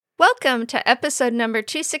Welcome to episode number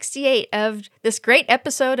 268 of this great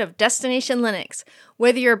episode of Destination Linux.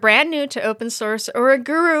 Whether you're brand new to open source or a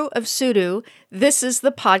guru of sudo, this is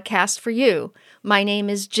the podcast for you. My name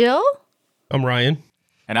is Jill. I'm Ryan.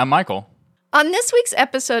 And I'm Michael. On this week's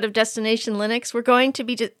episode of Destination Linux, we're going to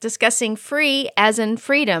be discussing free as in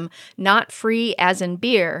freedom, not free as in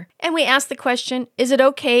beer. And we ask the question, is it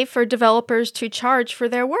okay for developers to charge for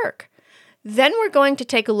their work? Then we're going to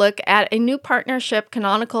take a look at a new partnership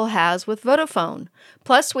Canonical has with Vodafone.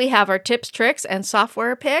 Plus, we have our tips, tricks, and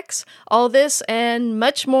software picks. All this and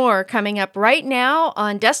much more coming up right now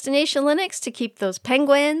on Destination Linux to keep those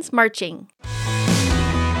penguins marching.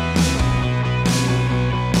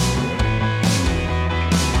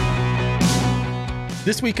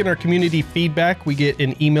 This week in our community feedback, we get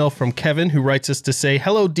an email from Kevin who writes us to say,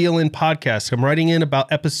 "Hello, DLN Podcast. I'm writing in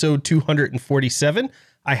about episode 247.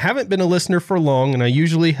 I haven't been a listener for long, and I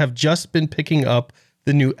usually have just been picking up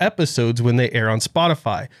the new episodes when they air on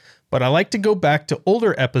Spotify. But I like to go back to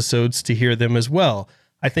older episodes to hear them as well.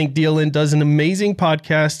 I think DLN does an amazing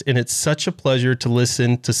podcast, and it's such a pleasure to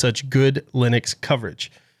listen to such good Linux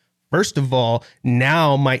coverage. First of all,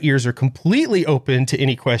 now my ears are completely open to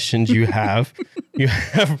any questions you have. You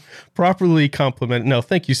have properly complimented. No,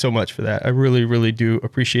 thank you so much for that. I really, really do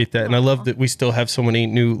appreciate that. And I love that we still have so many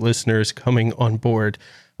new listeners coming on board.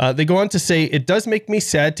 They go on to say, it does make me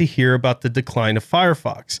sad to hear about the decline of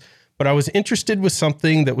Firefox, but I was interested with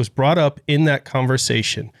something that was brought up in that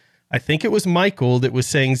conversation. I think it was Michael that was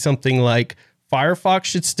saying something like, Firefox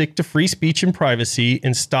should stick to free speech and privacy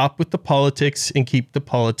and stop with the politics and keep the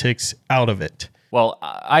politics out of it. Well,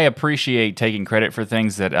 I appreciate taking credit for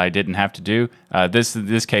things that I didn't have to do.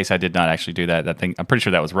 This case, I did not actually do that. I'm pretty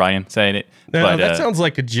sure that was Ryan saying it. No, but, that sounds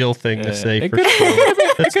like a Jill thing to say. It could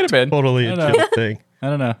have been. Totally a Jill thing. I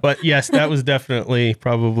don't know. But yes, that was definitely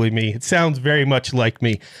probably me. It sounds very much like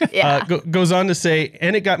me. Yeah. Goes on to say,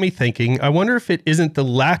 and it got me thinking, I wonder if it isn't the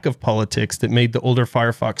lack of politics that made the older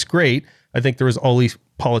Firefox great. I think there was always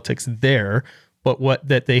politics there, but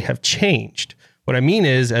that they have changed. What I mean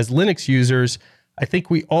is, as Linux users, I think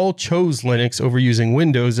we all chose Linux over using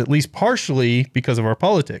Windows, at least partially because of our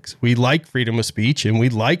politics. We like freedom of speech and we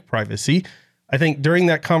like privacy. I think during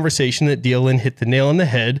that conversation that DLN hit the nail on the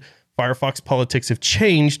head, Firefox politics have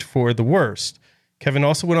changed for the worst. Kevin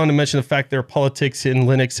also went on to mention the fact there are politics in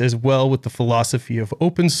Linux as well with the philosophy of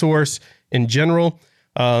open source in general,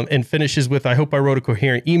 and finishes with, I hope I wrote a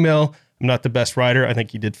coherent email. I'm not the best writer. I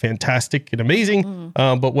think you did fantastic and amazing.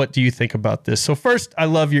 But what do you think about this? So first, I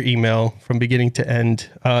love your email from beginning to end.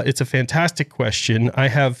 It's a fantastic question. I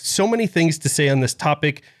have so many things to say on this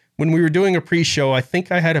topic. When we were doing a pre-show, I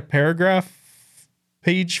think I had a paragraph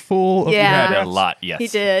page full of You had a lot, yes. He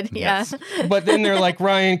did, Yes. yeah. But then they're like,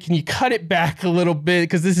 Ryan, can you cut it back a little bit?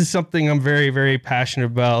 Because this is something I'm very, very passionate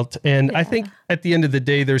about. And I think at the end of the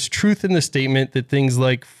day, there's truth in the statement that things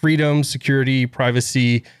like freedom, security,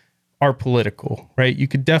 privacy are political, right? You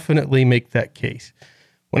could definitely make that case.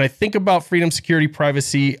 When I think about freedom, security,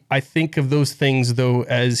 privacy, I think of those things, though,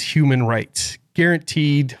 as human rights,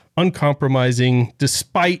 guaranteed, uncompromising,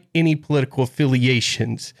 despite any political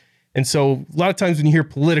affiliations. And so a lot of times when you hear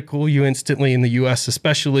political, you instantly, in the US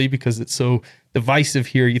especially, because it's so divisive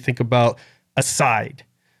here, you think about a side.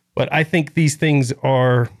 But I think these things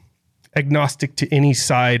are agnostic to any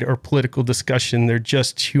side or political discussion. They're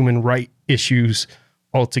just human right issues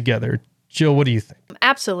altogether. Jill, what do you think?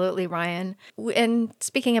 Absolutely, Ryan. And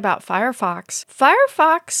speaking about Firefox,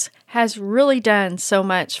 Firefox has really done so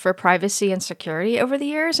much for privacy and security over the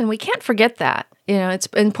years, and we can't forget that. You know, it's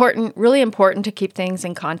important, really important to keep things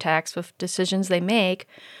in context with decisions they make,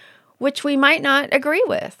 which we might not agree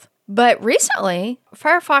with. But recently,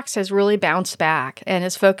 Firefox has really bounced back and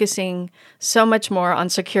is focusing so much more on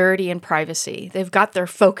security and privacy. They've got their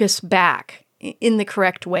focus back in the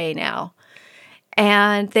correct way now.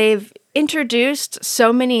 And they've introduced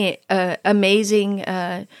so many amazing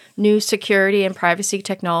new security and privacy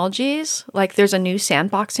technologies. Like there's a new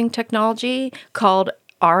sandboxing technology called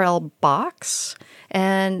RLBox.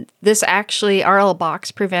 And this actually,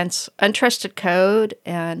 RLBox prevents untrusted code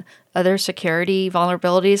and other security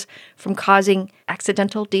vulnerabilities from causing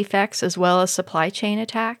accidental defects as well as supply chain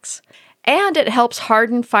attacks. And it helps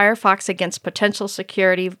harden Firefox against potential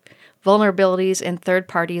security vulnerabilities in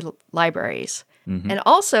third-party libraries. Mm-hmm. And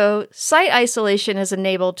also, site isolation is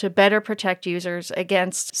enabled to better protect users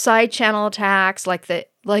against side channel attacks like the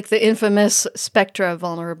like the infamous Spectra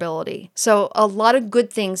vulnerability. So a lot of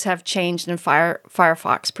good things have changed in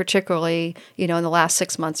Firefox, particularly, in the last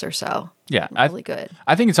 6 months or so. Yeah, really good.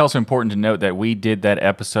 I think it's also important to note that we did that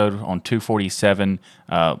episode on 247,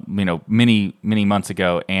 many months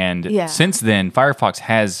ago, and since then, Firefox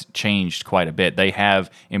has changed quite a bit. They have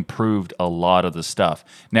improved a lot of the stuff.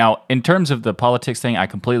 Now, in terms of the politics thing, I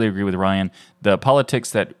completely agree with Ryan. The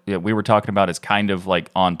politics that we were talking about is kind of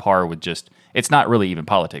like on par with just. It's not really even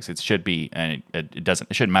politics. It should be, and it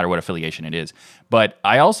shouldn't matter what affiliation it is. But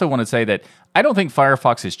I also want to say that I don't think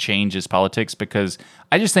Firefox has changed its politics because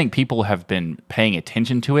I just think people have been paying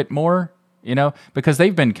attention to it more, because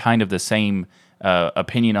they've been kind of the same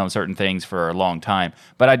opinion on certain things for a long time.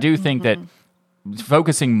 But I do think that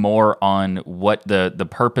focusing more on what the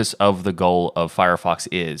purpose of the goal of Firefox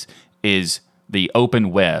is the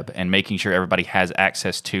open web and making sure everybody has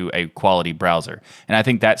access to a quality browser. And I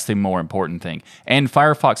think that's the more important thing. And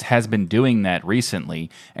Firefox has been doing that recently,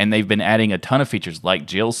 and they've been adding a ton of features, like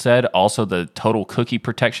Jill said, also the total cookie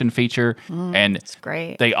protection feature. And that's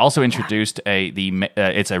great. They also introduced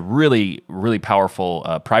it's a really, really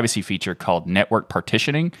powerful privacy feature called network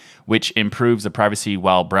partitioning, which improves the privacy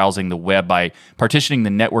while browsing the web by partitioning the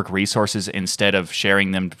network resources instead of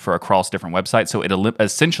sharing them across different websites. So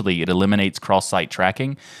it eliminates cross-site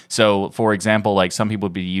tracking. So, for example, like some people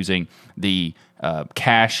would be using the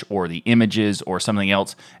cache or the images or something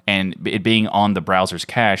else, and it being on the browser's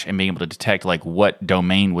cache and being able to detect like what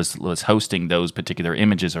domain was hosting those particular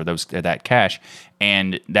images or that cache,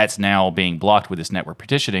 and that's now being blocked with this network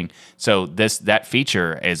partitioning. So that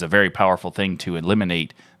feature is a very powerful thing to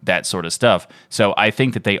eliminate that sort of stuff. So I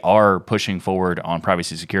think that they are pushing forward on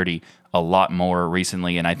privacy security a lot more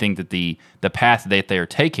recently, and I think that the path that they are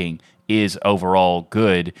taking is overall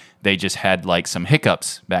good. They just had like some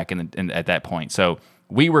hiccups back at that point. So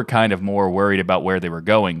we were kind of more worried about where they were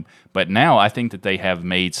going, but now I think that they have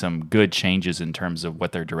made some good changes in terms of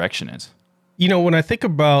what their direction is. When I think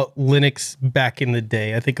about Linux back in the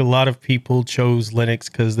day, I think a lot of people chose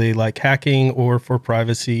Linux because they like hacking or for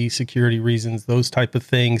privacy, security reasons, those type of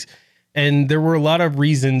things. And there were a lot of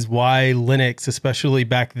reasons why Linux, especially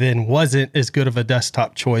back then, wasn't as good of a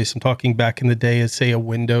desktop choice. I'm talking back in the day as, say, a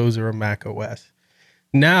Windows or a Mac OS.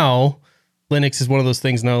 Now, Linux is one of those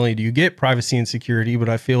things, not only do you get privacy and security, but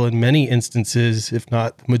I feel in many instances, if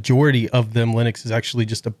not the majority of them, Linux is actually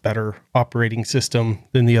just a better operating system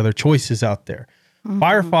than the other choices out there.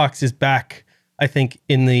 Firefox is back, I think,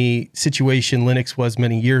 in the situation Linux was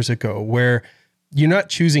many years ago, where you're not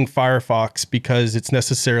choosing Firefox because it's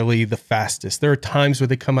necessarily the fastest. There are times where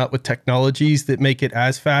they come out with technologies that make it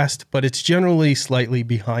as fast, but it's generally slightly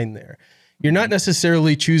behind there. You're not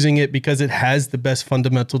necessarily choosing it because it has the best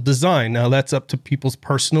fundamental design. Now, that's up to people's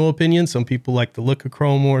personal opinion. Some people like the look of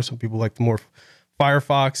Chrome more. Some people like the more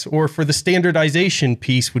Firefox. Or for the standardization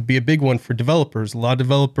piece would be a big one for developers. A lot of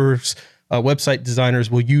developers, website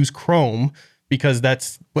designers will use Chrome because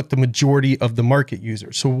that's what the majority of the market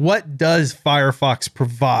users. So what does Firefox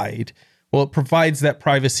provide? Well, it provides that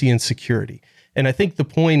privacy and security. And I think the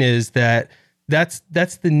point is that that's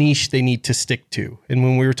the niche they need to stick to. And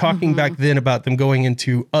when we were talking back then about them going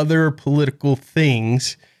into other political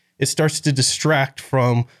things, it starts to distract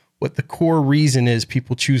from what the core reason is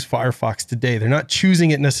people choose Firefox today. They're not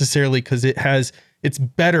choosing it necessarily because it's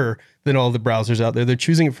better than all the browsers out there. They're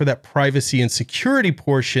choosing it for that privacy and security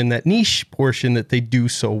portion, that niche portion that they do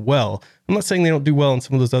so well. I'm not saying they don't do well in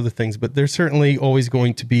some of those other things, but they're certainly always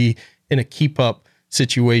going to be in a keep up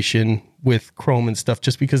situation with Chrome and stuff,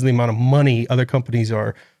 just because of the amount of money other companies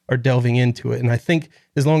are delving into it. And I think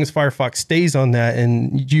as long as Firefox stays on that,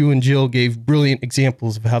 and you and Jill gave brilliant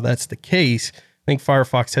examples of how that's the case, I think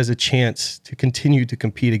Firefox has a chance to continue to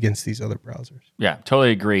compete against these other browsers. Yeah,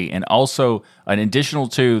 totally agree. And also, an additional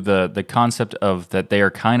to the concept of that they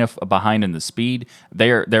are kind of behind in the speed,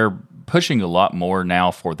 they're pushing a lot more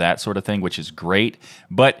now for that sort of thing, which is great.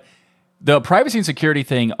 But the privacy and security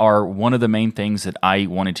thing are one of the main things that I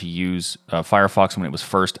wanted to use Firefox when it was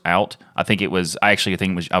first out. I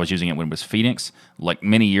was using it when it was Phoenix, like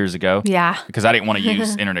many years ago. Yeah. Because I didn't want to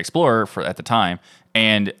use Internet Explorer at the time.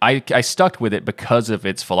 And I stuck with it because of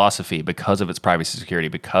its philosophy, because of its privacy security,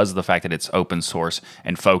 because of the fact that it's open source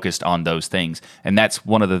and focused on those things. And that's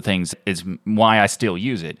one of the things is why I still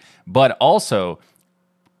use it. But also,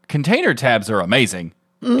 container tabs are amazing.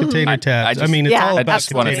 Container tabs. I mean, it's all about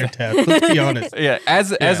container tabs. Let's be honest. Yeah,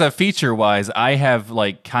 as a feature wise, I have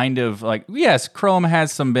like kind of like, yes, Chrome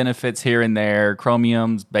has some benefits here and there.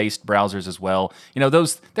 Chromium's based browsers as well. You know,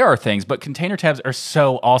 there are things, but container tabs are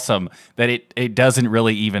so awesome that it doesn't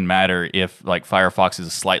really even matter if like Firefox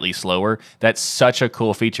is slightly slower. That's such a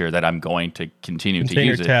cool feature that I'm going to continue to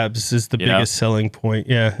use it. Container tabs is the biggest selling point.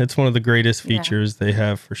 Yeah, it's one of the greatest features they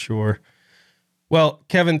have for sure. Well,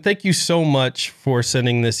 Kevin, thank you so much for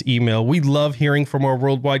sending this email. We love hearing from our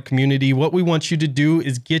worldwide community. What we want you to do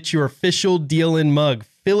is get your official DLN mug,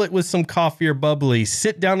 fill it with some coffee or bubbly,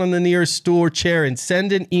 sit down on the nearest stool or chair, and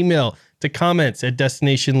send an email to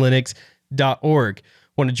comments@destinationlinux.org.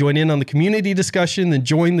 Want to join in on the community discussion? Then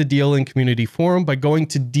join the DLN community forum by going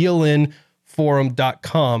to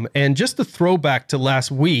dlnforum.com. And just a throwback to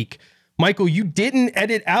last week, Michael, you didn't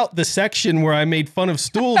edit out the section where I made fun of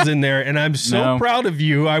stools in there, and I'm so proud of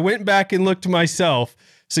you. I went back and looked myself,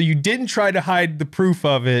 so you didn't try to hide the proof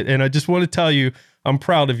of it, and I just want to tell you, I'm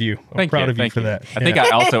proud of you. I'm proud of you for that. I think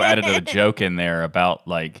I also added a joke in there about,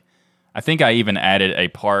 like, I think I even added a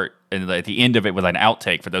part at the end of it with an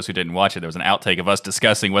outtake. For those who didn't watch it, there was an outtake of us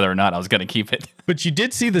discussing whether or not I was going to keep it. But you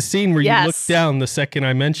did see the scene where you looked down the second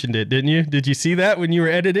I mentioned it, didn't you? Did you see that when you were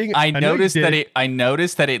editing? I noticed that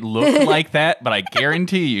it looked like that, but I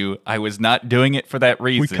guarantee you I was not doing it for that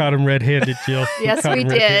reason. We caught him red-handed, Jill. Yes, we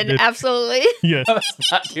did. Absolutely. Yes. I was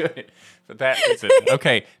not doing it for that reason.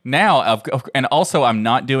 Okay, now, and also I'm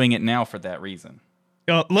not doing it now for that reason.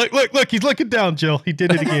 Oh, look, he's looking down, Jill. He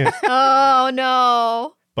did it again. Oh,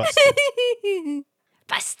 no.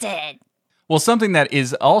 Busted. Well, something that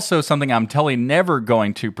is also something I'm totally never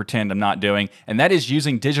going to pretend I'm not doing, and that is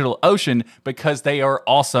using DigitalOcean, because they are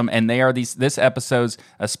awesome, and they are this episode's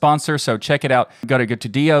sponsor, so check it out. Go to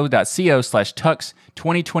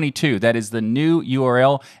do.co/tux2022. That is the new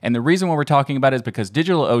URL, and the reason why we're talking about it is because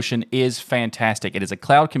DigitalOcean is fantastic. It is a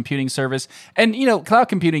cloud computing service, and you know, cloud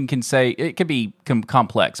computing can be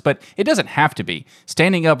complex, but it doesn't have to be.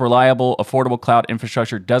 Standing up reliable, affordable cloud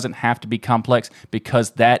infrastructure doesn't have to be complex, because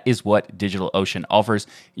that is what DigitalOcean offers.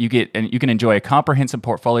 You can enjoy a comprehensive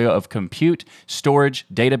portfolio of compute, storage,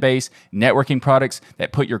 database, networking products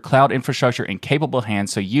that put your cloud infrastructure in capable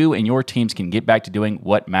hands so you and your teams can get back to doing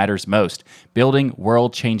what matters most, building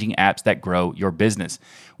world-changing apps that grow your business.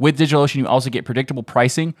 With DigitalOcean, you also get predictable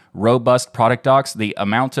pricing, robust product docs. The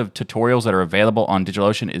amount of tutorials that are available on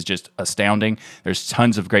DigitalOcean is just astounding. There's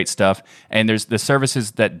tons of great stuff, and there's the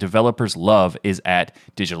services that developers love is at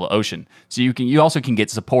DigitalOcean. So you also can get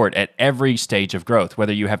support at every stage of growth,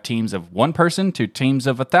 whether you have teams of one person to teams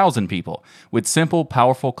of 1,000 people. With simple,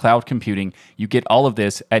 powerful cloud computing, you get all of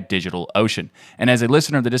this at DigitalOcean. And as a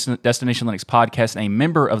listener of the Destination Linux podcast and a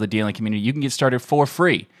member of the DLN community, you can get started for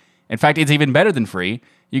free. In fact, it's even better than free.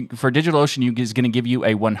 For DigitalOcean, is going to give you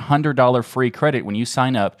a $100 free credit when you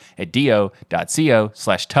sign up at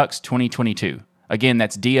do.co/tux2022. Again,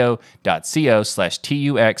 that's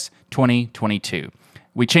do.co/tux2022.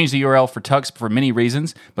 We changed the URL for Tux for many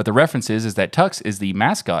reasons, but the reference is that Tux is the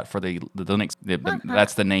mascot for the Linux.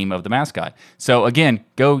 That's the name of the mascot. So again,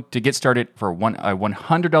 go to get started for a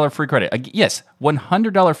 $100 free credit. Yes,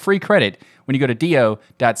 $100 free credit when you go to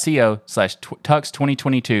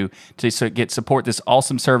do.co/tux2022 to support this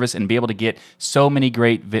awesome service and be able to get so many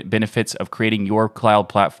great benefits of creating your cloud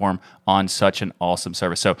platform on such an awesome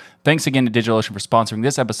service. So thanks again to DigitalOcean for sponsoring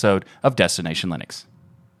this episode of Destination Linux.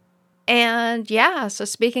 And yeah, so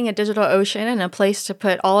speaking of DigitalOcean and a place to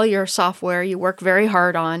put all your software you work very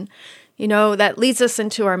hard on, you know, that leads us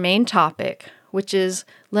into our main topic, which is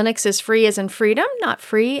Linux is free as in freedom, not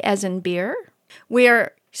free as in beer. We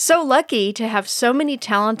are so lucky to have so many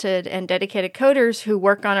talented and dedicated coders who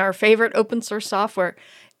work on our favorite open source software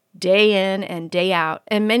day in and day out.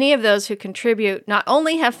 And many of those who contribute not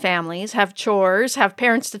only have families, have chores, have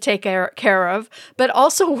parents to take care of, but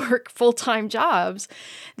also work full-time jobs.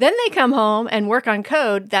 Then they come home and work on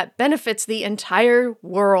code that benefits the entire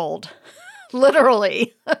world,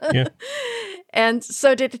 literally. Yeah. And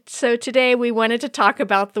so today we wanted to talk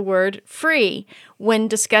about the word free when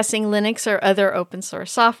discussing Linux or other open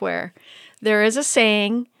source software. There is a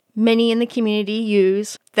saying many in the community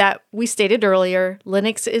use that we stated earlier: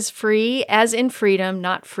 Linux is free as in freedom,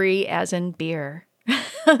 not free as in beer.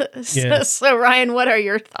 So Ryan, what are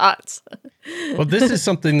your thoughts? Well, this is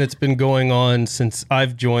something that's been going on since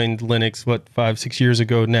I've joined Linux, 5-6 years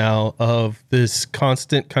ago now, of this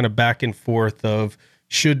constant kind of back and forth of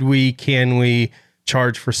can we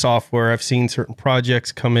charge for software? I've seen certain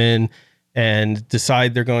projects come in and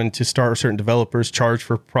decide they're going to start, certain developers charge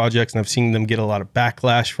for projects, and I've seen them get a lot of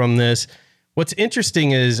backlash from this. What's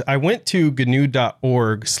interesting is I went to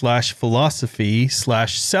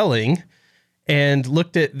gnu.org/philosophy/selling and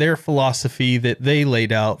looked at their philosophy that they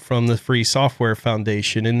laid out from the Free Software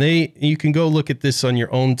Foundation. And you can go look at this on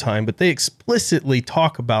your own time, but they explicitly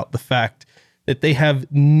talk about the fact that they have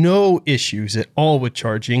no issues at all with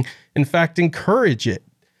charging. In fact, encourage it,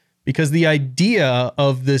 because the idea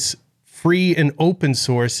of this free and open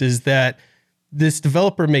source is that this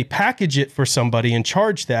developer may package it for somebody and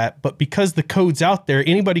charge that, but because the code's out there,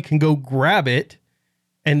 anybody can go grab it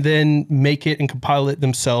and then make it and compile it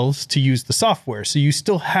themselves to use the software. So you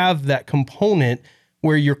still have that component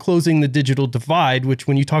where you're closing the digital divide, which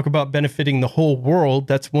when you talk about benefiting the whole world,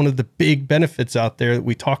 that's one of the big benefits out there that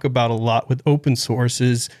we talk about a lot with open source,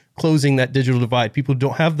 is closing that digital divide. People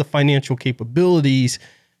don't have the financial capabilities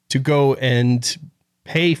to go and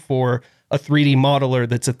pay for a 3D modeler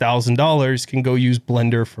that's $1,000 can go use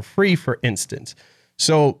Blender for free, for instance.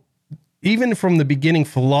 So even from the beginning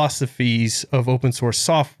philosophies of open source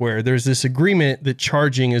software, there's this agreement that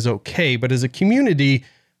charging is okay. But as a community,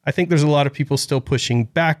 I think there's a lot of people still pushing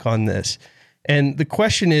back on this. And the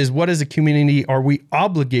question is, what as a community are we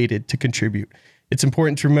obligated to contribute? It's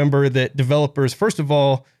important to remember that developers, first of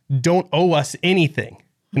all, don't owe us anything.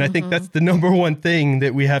 And I think that's the number one thing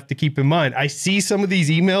that we have to keep in mind. I see some of these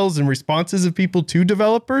emails and responses of people to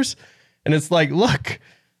developers, and it's like, look,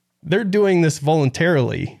 they're doing this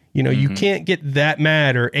voluntarily. You know, you can't get that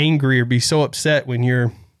mad or angry or be so upset when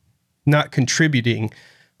you're not contributing.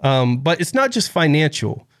 But it's not just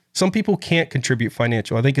financial. Some people can't contribute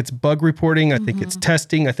financial. I think it's bug reporting. I think it's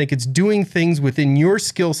testing. I think it's doing things within your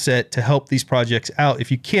skill set to help these projects out if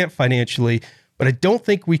you can't financially. But I don't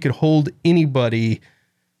think we could hold anybody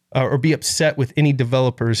or be upset with any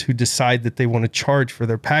developers who decide that they want to charge for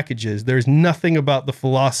their packages. There's nothing about the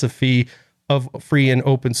philosophy of free and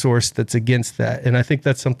open source that's against that. And I think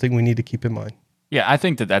that's something we need to keep in mind. Yeah, I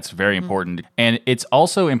think that that's very important. And it's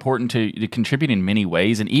also important to contribute in many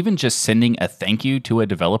ways. And even just sending a thank you to a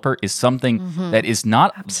developer is something that is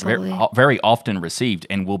not very often received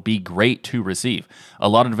and will be great to receive. A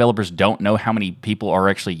lot of developers don't know how many people are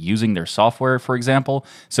actually using their software, for example.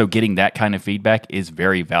 So getting that kind of feedback is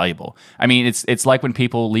very valuable. I mean, it's like when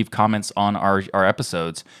people leave comments on our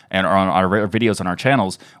episodes and on our videos on our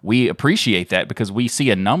channels. We appreciate that because we see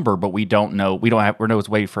a number, but we're no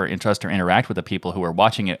way for us to interact with the people who are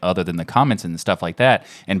watching it other than the comments and stuff like that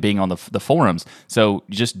and being on the forums. So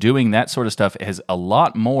just doing that sort of stuff has a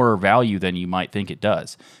lot more value than you might think it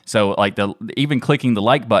does. So like even clicking the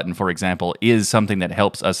like button, for example, is something that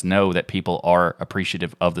helps us know that people are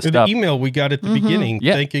appreciative of the stuff. The email we got at the beginning,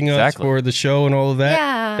 thanking us for the show and all of that.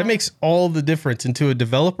 Yeah. That makes all the difference. And to a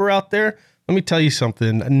developer out there, let me tell you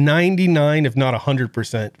something, 99, if not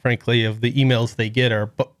 100%, frankly, of the emails they get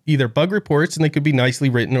are either bug reports, and they could be nicely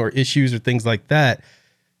written, or issues or things like that.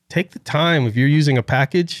 Take the time. If you're using a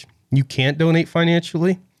package, you can't donate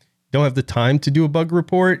financially. You don't have the time to do a bug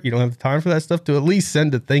report. You don't have the time for that stuff, to at least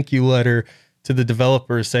send a thank you letter to the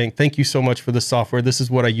developers saying, thank you so much for the software. This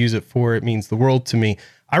is what I use it for. It means the world to me.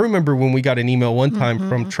 I remember when we got an email one time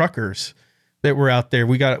from truckers that were out there.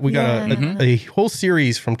 We got a whole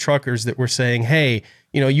series from truckers that were saying, hey,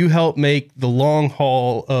 you help make the long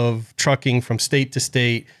haul of trucking from state to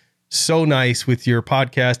state so nice with your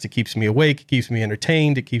podcast. It keeps me awake. It keeps me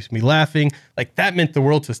entertained. It keeps me laughing. Like, that meant the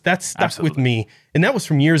world to us. That stuck with me. And that was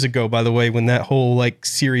from years ago, by the way, when that whole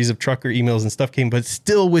series of trucker emails and stuff came, but it's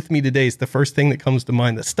still with me today. It's the first thing that comes to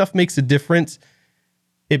mind. That stuff makes a difference.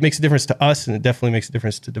 It makes a difference to us, and it definitely makes a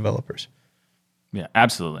difference to developers. Yeah,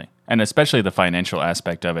 absolutely. And especially the financial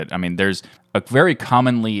aspect of it. I mean, there's a very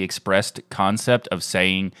commonly expressed concept of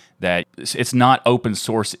saying that it's not open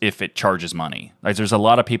source if it charges money. Like, there's a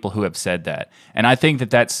lot of people who have said that. And I think that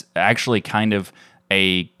that's actually kind of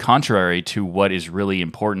a contrary to what is really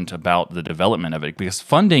important about the development of it, because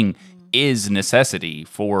funding is necessity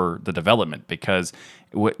for the development, because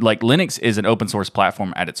Linux is an open source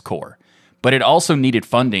platform at its core. But it also needed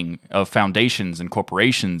funding of foundations and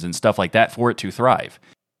corporations and stuff like that for it to thrive.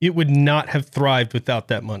 It would not have thrived without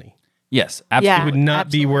that money. Yes, absolutely. It would not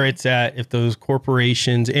be where it's at if those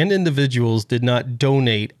corporations and individuals did not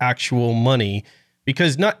donate actual money,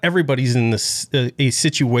 because not everybody's in a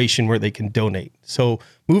situation where they can donate. So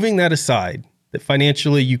moving that aside, that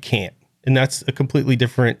financially you can't, and that's a completely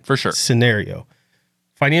different scenario.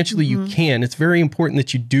 Financially you can. It's very important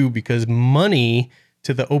that you do, because money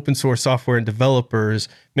to the open source software and developers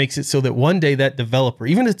makes it so that one day that developer,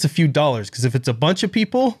 even if it's a few dollars, because if it's a bunch of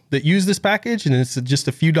people that use this package and it's just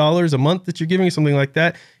a few dollars a month that you're giving, something like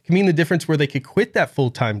that, can mean the difference where they could quit that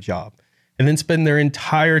full-time job and then spend their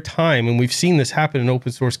entire time. And we've seen this happen in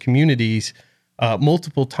open source communities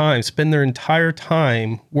multiple times, spend their entire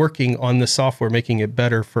time working on the software, making it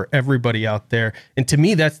better for everybody out there. And to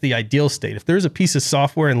me, that's the ideal state. If there's a piece of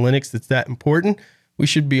software in Linux that's that important, we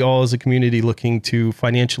should be all as a community looking to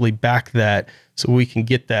financially back that so we can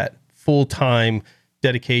get that full-time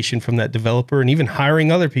dedication from that developer and even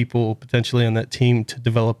hiring other people potentially on that team to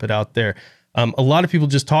develop it out there. A lot of people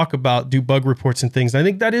just talk about do bug reports and things. And I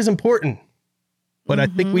think that is important. But I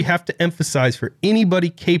think we have to emphasize for anybody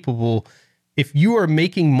capable, if you are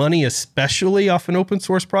making money, especially off an open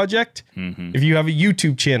source project, if you have a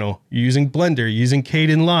YouTube channel, you're using Blender, you're using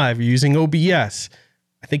Kdenlive, you're using OBS,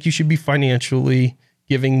 I think you should be financially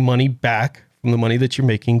giving money back from the money that you're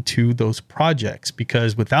making to those projects,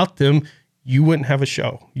 because without them, you wouldn't have a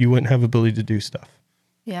show. You wouldn't have ability to do stuff.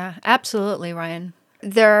 Yeah, absolutely, Ryan.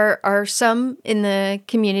 There are some in the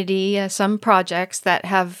community, some projects that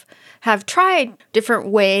have tried different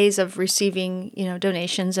ways of receiving,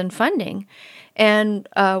 donations and funding. And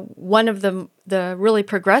one of the really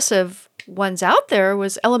progressive ones out there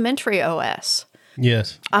was Elementary OS.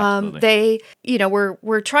 Yes. They,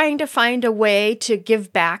 were trying to find a way to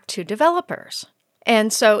give back to developers.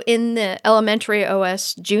 And so in the Elementary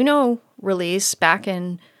OS Juno release back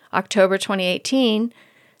in October 2018,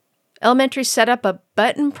 Elementary set up a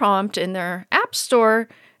button prompt in their App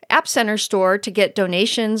Center store to get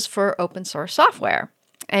donations for open source software.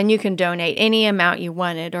 And you can donate any amount you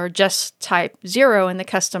wanted or just type 0 in the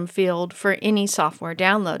custom field for any software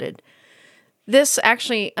downloaded. This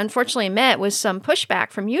actually, unfortunately, met with some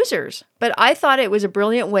pushback from users, but I thought it was a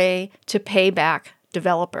brilliant way to pay back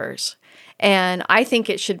developers. And I think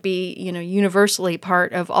it should be, universally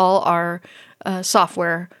part of all our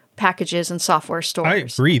software packages and software stores. I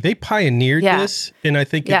agree. They pioneered this, and I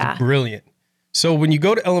think it's brilliant. So when you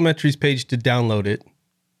go to Elementary's page to download it,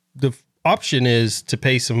 the option is to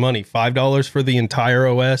pay some money, $5 for the entire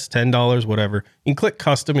OS, $10, whatever. You can click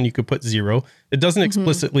custom and you could put 0. It doesn't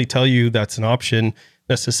explicitly tell you that's an option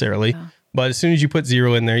necessarily, but as soon as you put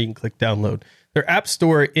 0 in there, you can click download. Their app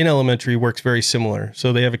store in Elementary works very similar.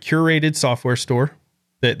 So they have a curated software store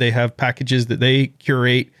that they have packages that they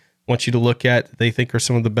curate, want you to look at, that they think are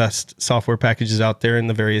some of the best software packages out there in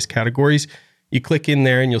the various categories. You click in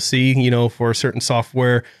there and you'll see, for a certain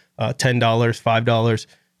software, $10, $5.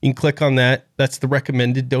 You can click on that. That's the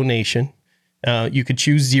recommended donation. You could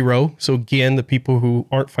choose 0. So again, the people who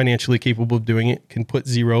aren't financially capable of doing it can put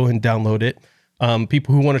 0 and download it.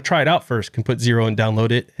 People who want to try it out first can put 0 and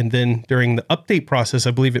download it. And then during the update process,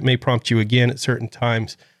 I believe it may prompt you again at certain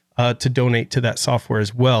times to donate to that software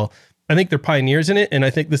as well. I think they're pioneers in it. And I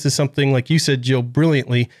think this is something, like you said, Jill,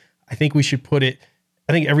 brilliantly, I think we should put it,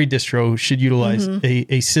 I think every distro should utilize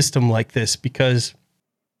a system like this, because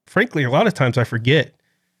frankly, a lot of times I forget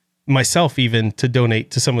myself even to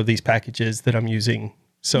donate to some of these packages that I'm using.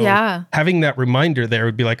 So having that reminder there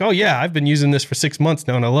would be like, oh yeah, I've been using this for 6 months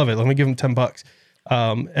now and I love it. Let me give them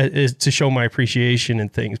 $10 to show my appreciation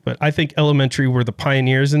and things. But I think Elementary were the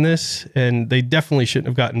pioneers in this, and they definitely shouldn't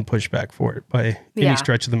have gotten pushback for it by any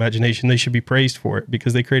stretch of the imagination. They should be praised for it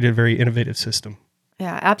because they created a very innovative system.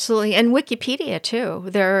 Yeah, absolutely. And Wikipedia too.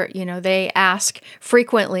 They ask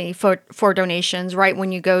frequently for donations right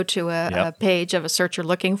when you go to a page of a search you're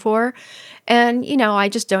looking for. And, I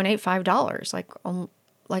just donate $5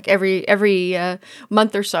 like every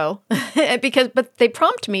month or so but they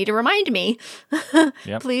prompt me to remind me,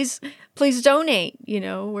 please donate.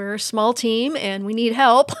 We're a small team and we need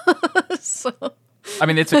help. So I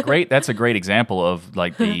mean, that's a great example of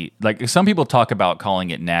some people talk about calling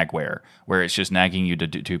it nagware, where it's just nagging you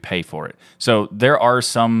to pay for it. So there are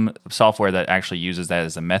some software that actually uses that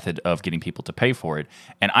as a method of getting people to pay for it.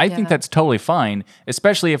 And I think that's totally fine,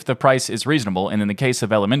 especially if the price is reasonable. And in the case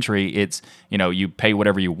of Elementary, it's, you pay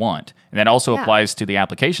whatever you want. And that also applies to the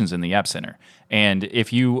applications in the App Center. And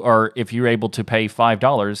if you're able to pay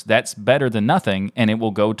 $5, that's better than nothing, and it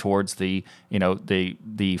will go towards the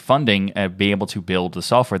funding and be able to build the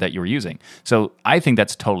software that you're using. So I think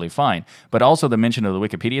that's totally fine. But also the mention of the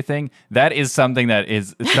Wikipedia thing, that is something that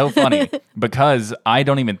is so funny because I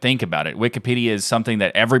don't even think about it. Wikipedia is something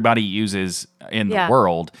that everybody uses in the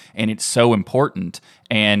world, and it's so important.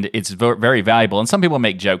 And it's very valuable. And some people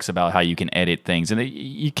make jokes about how you can edit things, and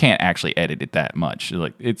you can't actually edit it that much.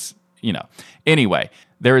 Anyway,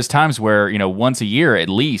 there is times where, once a year at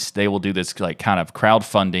least, they will do this kind of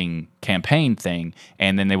crowdfunding campaign thing.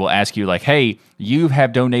 And then they will ask you hey, you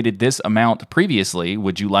have donated this amount previously.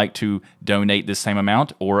 Would you like to donate this same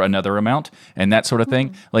amount or another amount? And that sort of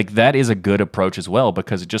thing. That is a good approach as well,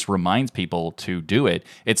 because it just reminds people to do it.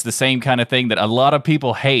 It's the same kind of thing that a lot of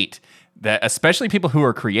people hate. that especially people who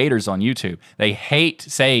are creators on YouTube, they hate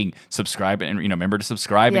saying subscribe and remember to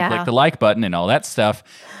subscribe and click the like button and all that stuff.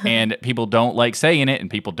 And people don't like saying it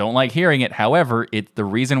and people don't like hearing it. However, the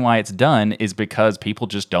reason why it's done is because people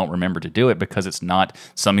just don't remember to do it because it's not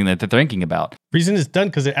something that they're thinking about. Reason it's done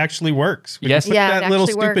because it actually works. Yes. Click that little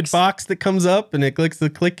stupid box that comes up and it clicks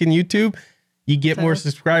the click in YouTube. You get more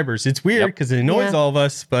subscribers. It's weird because it annoys all of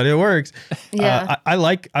us, but it works. I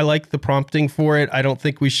like the prompting for it. I don't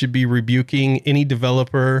think we should be rebuking any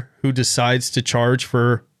developer who decides to charge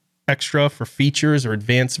for extra for features or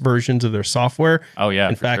advanced versions of their software. Oh, yeah.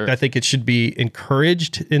 In fact, I think it should be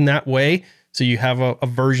encouraged in that way. So you have a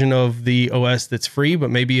version of the OS that's free,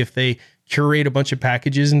 but maybe if they curate a bunch of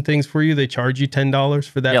packages and things for you, they charge you $10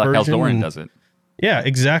 for that version. Yeah, like how Zorin does it. Yeah,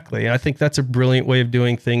 exactly. I think that's a brilliant way of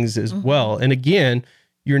doing things as well. And again,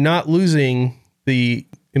 you're not losing the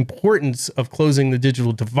importance of closing the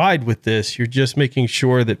digital divide with this. You're just making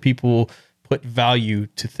sure that people put value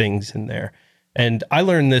to things in there. And I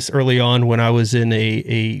learned this early on when I was in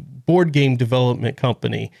a board game development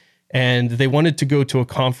company, and they wanted to go to a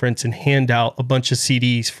conference and hand out a bunch of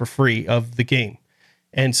CDs for free of the game.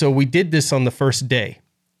 And so we did this on the first day.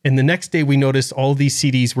 And the next day we noticed all these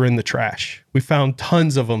CDs were in the trash. We found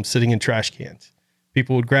tons of them sitting in trash cans.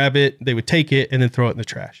 People would grab it, they would take it, and then throw it in the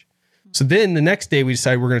trash. So then the next day we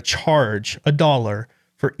decided we're going to charge $1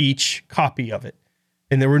 for each copy of it.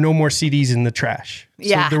 And there were no more CDs in the trash.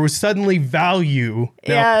 Yeah. So there was suddenly value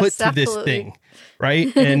now put to this thing,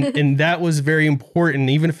 right? And that was very important,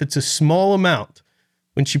 even if it's a small amount.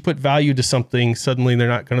 When you put value to something, suddenly they're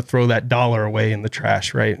not going to throw that $1 away in the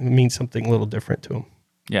trash, right? It means something a little different to them.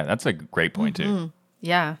 Yeah, that's a great point too.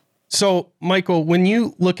 Yeah. So, Michael, when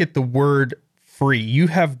you look at the word free, you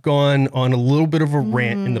have gone on a little bit of a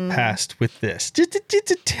rant in the past with this. Just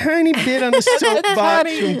a tiny bit on the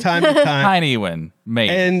soapbox from time to time. Tiny one, mate.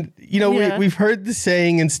 And, we've heard the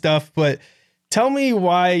saying and stuff, but tell me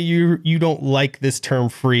why you don't like this term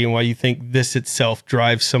free and why you think this itself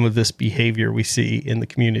drives some of this behavior we see in the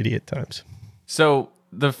community at times. So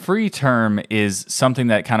the free term is something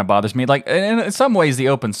that kind of bothers me. Like in some ways, the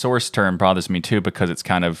open source term bothers me too because it's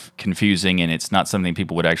kind of confusing and it's not something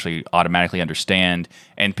people would actually automatically understand.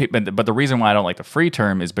 And but the reason why I don't like the free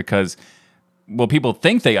term is because, well, people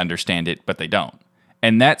think they understand it, but they don't.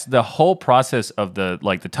 And that's the whole process of the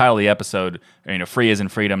title of the episode. Free as in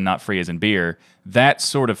freedom, not free as in beer. That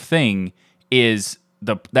sort of thing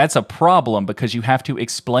that's a problem because you have to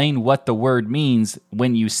explain what the word means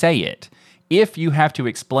when you say it. If you have to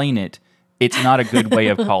explain it, it's not a good way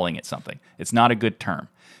of calling it something. It's not a good term.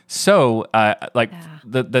 So,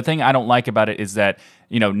 the thing I don't like about it is that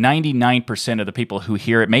 99% of the people who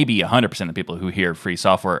hear it, maybe 100% of the people who hear free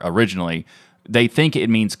software originally, they think it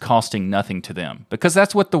means costing nothing to them because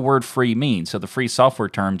that's what the word free means. So the free software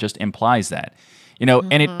term just implies that.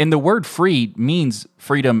 And the word free means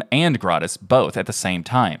freedom and gratis, both at the same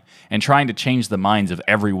time. And trying to change the minds of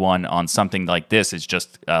everyone on something like this is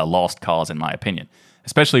just a lost cause, in my opinion.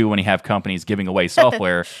 Especially when you have companies giving away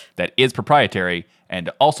software that is proprietary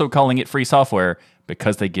and also calling it free software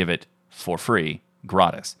because they give it for free,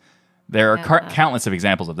 gratis. There are countless of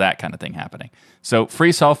examples of that kind of thing happening. So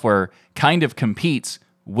free software kind of competes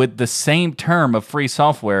with the same term of free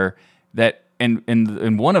software that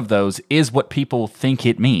and one of those is what people think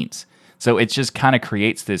it means. So it just kind of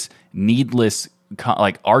creates this needless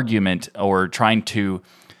argument or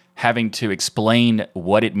having to explain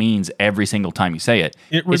what it means every single time you say it.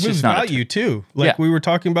 It removes value too. We were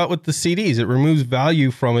talking about with the CDs, it removes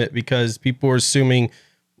value from it because people are assuming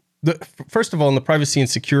first of all, in the privacy and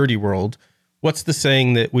security world, what's the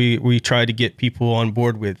saying that we try to get people on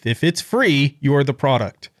board with? If it's free, you're the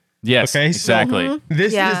product. Yes, okay, exactly. So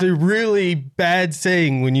this is a really bad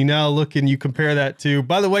saying when you now look and you compare that to,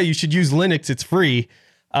 by the way, you should use Linux, it's free,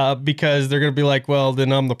 because they're going to be like, well,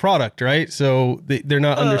 then I'm the product, right? So they're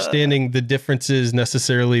not understanding the differences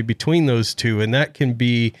necessarily between those two. And that can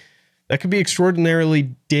be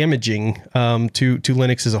extraordinarily damaging to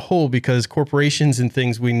Linux as a whole because corporations and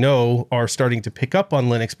things we know are starting to pick up on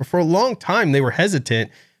Linux. But for a long time, they were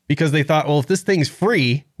hesitant because they thought, well, if this thing's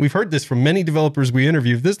free, we've heard this from many developers we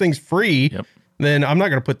interview, if this thing's free, then I'm not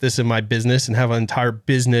going to put this in my business and have an entire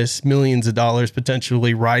business, millions of dollars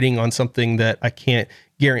potentially riding on something that I can't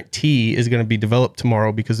guarantee is going to be developed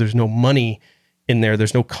tomorrow because there's no money in there.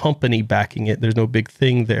 There's no company backing it. There's no big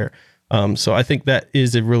thing there. So I think that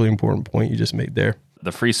is a really important point you just made there.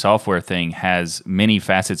 The free software thing has many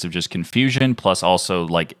facets of just confusion, plus also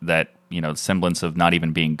semblance of not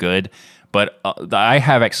even being good. But I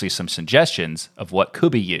have actually some suggestions of what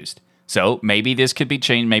could be used. So maybe this could be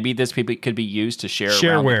changed. Maybe this could be used to share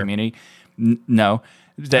around the community. No.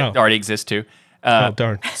 that already exists too.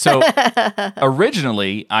 Darn. So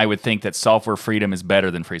originally, I would think that software freedom is better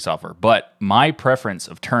than free software, but my preference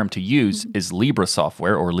of term to use is Libre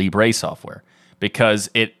software or Libre software because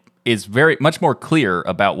it is very much more clear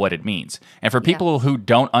about what it means. And for people who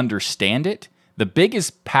don't understand it, the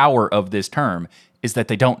biggest power of this term is that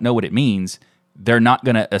they don't know what it means. They're not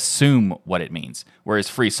going to assume what it means. Whereas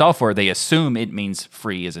free software, they assume it means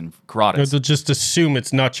free as in gratis. They'll just assume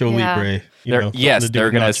it's Nacho Libre. Yes,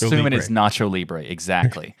 they're going to assume it is Nacho Libre.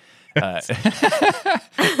 Exactly.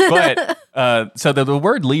 So the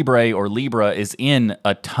word Libre or Libra is in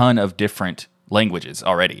a ton of different languages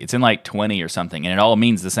already. It's in like 20 or something, and it all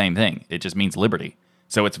means the same thing. It just means liberty.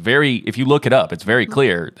 So it's if you look it up, it's very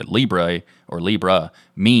clear that Libre or Libra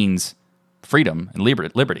means freedom and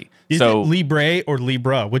liberty. Is it Libre or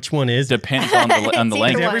Libra? Which one is? Depends on the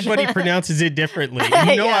language. Everybody pronounces it differently.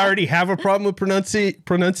 I already have a problem with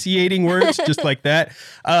pronunciating words just like that.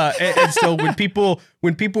 And so when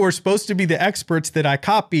people are supposed to be the experts that I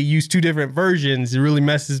copy use two different versions, it really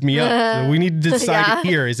messes me up. So we need to decide it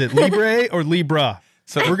here. Is it Libre or Libra?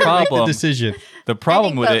 So we're going to make the decision. The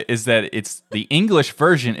problem with it is that it's the English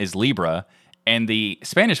version is Libra. And the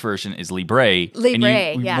Spanish version is Libre.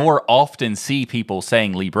 And you more often see people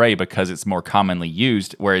saying Libre because it's more commonly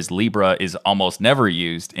used, whereas Libra is almost never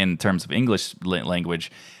used in terms of English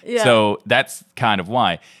language. Yeah. So that's kind of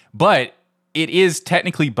why. But it is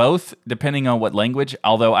technically both, depending on what language,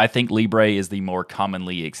 although I think Libre is the more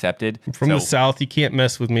commonly accepted. From the South, you can't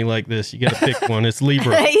mess with me like this. You got to pick one. It's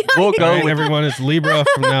Libra. We'll go with everyone. It's Libra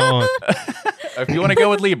from now on. If you want to go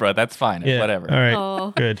with Libra, that's fine. Yeah. Whatever. All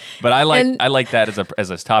right. Good. But I like that as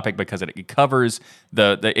a topic because it covers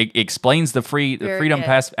it explains the freedom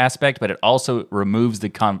aspect, but it also removes the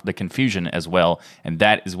confusion as well, and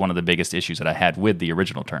that is one of the biggest issues that I had with the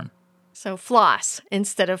original term. So floss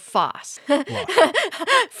instead of FOSS.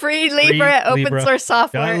 Free Libre open source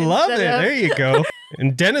software. I love it. There you go.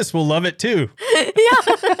 And Dennis will love it too.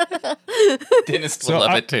 Dennis will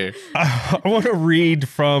love it too. I want to read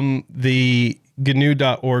from the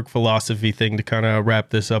GNU.org philosophy thing to kind of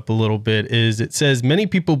wrap this up a little bit. It says, many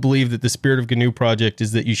people believe that the spirit of GNU project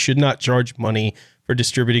is that you should not charge money for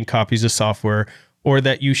distributing copies of software, or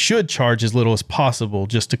that you should charge as little as possible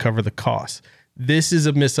just to cover the costs. This is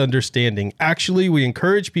a misunderstanding. Actually, we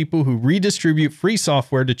encourage people who redistribute free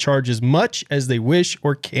software to charge as much as they wish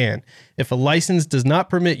or can. If a license does not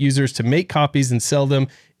permit users to make copies and sell them,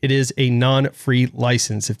 it is a non-free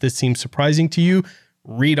license. If this seems surprising to you,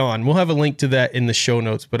 read on. We'll have a link to that in the show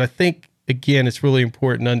notes. But I think, again, it's really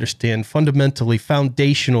important to understand fundamentally,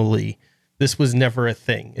 foundationally, this was never a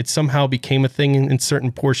thing. It somehow became a thing in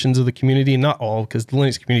certain portions of the community, not all, because the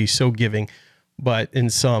Linux community is so giving, but in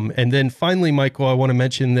some. And then finally, Michael, I want to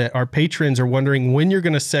mention that our patrons are wondering when you're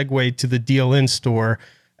going to segue to the DLN store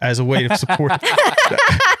as a way to support.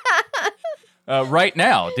 Right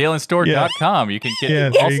now, DLNstore.com. You can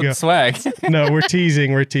get awesome swag. No, we're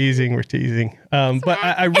teasing. But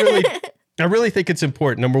I really think it's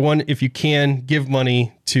important. Number one, if you can, give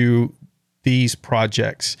money to these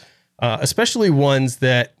projects, especially ones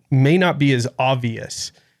that may not be as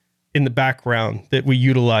obvious in the background that we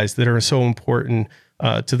utilize that are so important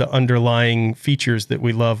to the underlying features that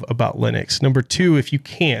we love about Linux. Number two, if you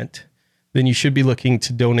can't, then you should be looking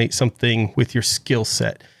to donate something with your skill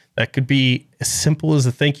set. That could be as simple as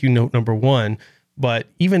a thank you note, number one, but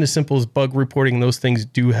even as simple as bug reporting, those things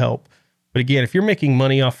do help. But again, if you're making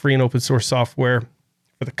money off free and open source software,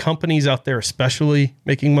 for the companies out there especially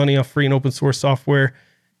making money off free and open source software,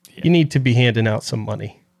 you need to be handing out some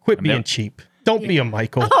money. Quit being cheap. Don't be a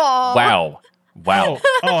Michael. Wow.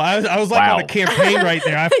 I was like on a campaign right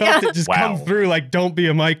there. I felt it just come through like, don't be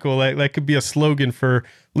a Michael. That could be a slogan for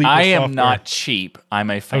Libre I am software. Not cheap.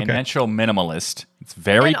 I'm a financial minimalist. It's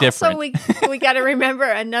very different. Also, we got to remember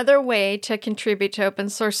another way to contribute to open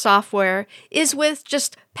source software is with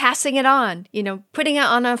just passing it on, putting it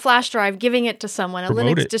on a flash drive, giving it to someone,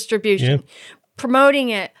 Linux distribution, promoting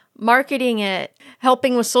it, marketing it,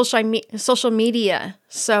 helping with social media.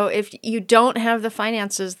 So if you don't have the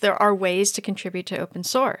finances, there are ways to contribute to open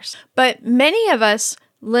source. But many of us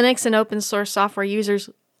Linux and open source software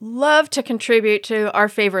users love to contribute to our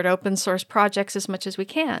favorite open source projects as much as we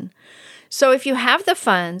can. So if you have the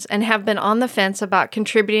funds and have been on the fence about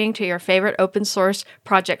contributing to your favorite open source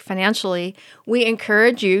project financially, we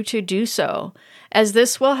encourage you to do so, as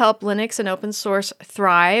this will help Linux and open source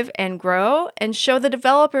thrive and grow and show the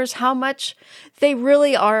developers how much they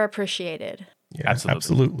really are appreciated. Yeah,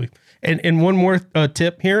 absolutely. And one more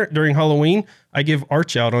tip here during Halloween, I give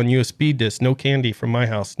Arch out on USB disc, no candy from my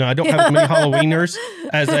house. Now, I don't have as many Halloweeners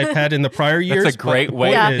as I've had in the prior years. That's a great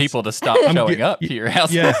way for people to stop showing up to your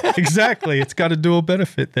house. Yeah, exactly. It's got a dual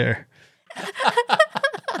benefit there.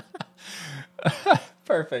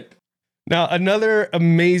 Perfect. Now, another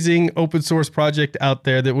amazing open source project out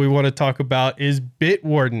there that we want to talk about is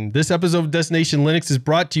Bitwarden. This episode of Destination Linux is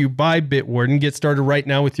brought to you by Bitwarden. Get started right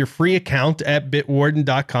now with your free account at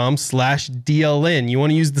bitwarden.com/DLN. You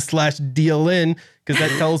want to use the /DLN because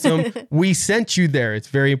that tells them we sent you there. It's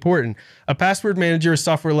very important. A password manager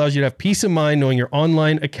software allows you to have peace of mind knowing your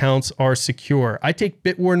online accounts are secure. I take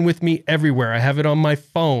Bitwarden with me everywhere. I have it on my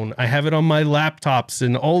phone. I have it on my laptops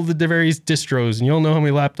and all the various distros. And you all know how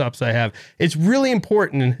many laptops I have. It's really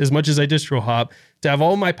important, as much as I distro hop, to have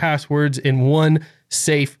all my passwords in one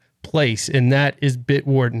safe place, and that is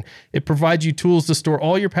Bitwarden. It provides you tools to store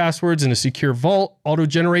all your passwords in a secure vault,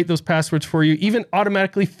 auto-generate those passwords for you, even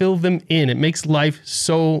automatically fill them in. It makes life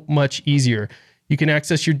so much easier. You can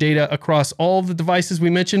access your data across all of the devices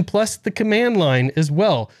we mentioned, plus the command line as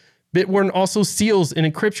well. Bitwarden also seals and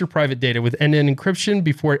encrypts your private data with end-to-end encryption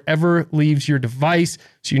before it ever leaves your device,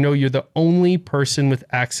 so you know you're the only person with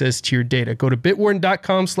access to your data. Go to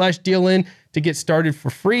bitwarden.com/DLN to get started for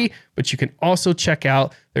free, but you can also check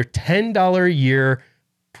out their $10 a year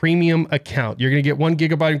premium account. You're going to get 1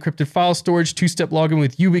 gigabyte encrypted file storage, 2-step login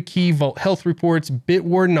with YubiKey, Vault Health Reports,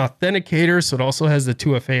 Bitwarden Authenticator, so it also has the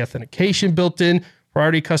 2FA authentication built in,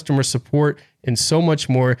 priority customer support, and so much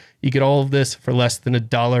more. You get all of this for less than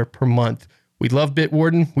 $1 per month. We love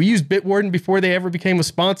Bitwarden. We used Bitwarden before they ever became a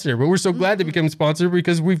sponsor, but we're so glad they became a sponsor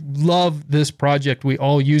because we love this project. We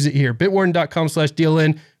all use it here.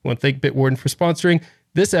 Bitwarden.com/DLN. I want to thank Bitwarden for sponsoring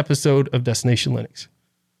this episode of Destination Linux.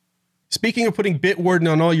 Speaking of putting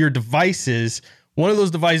Bitwarden on all your devices, one of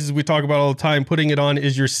those devices we talk about all the time, putting it on,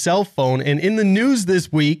 is your cell phone. And in the news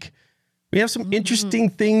this week, we have some interesting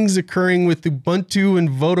things occurring with Ubuntu and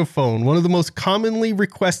Vodafone. One of the most commonly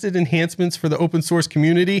requested enhancements for the open source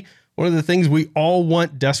community, one of the things we all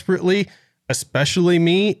want desperately, especially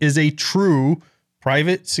me, is a true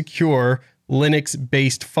private, secure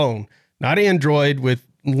Linux-based phone. Not Android with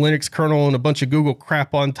Linux kernel and a bunch of Google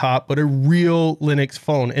crap on top, but a real Linux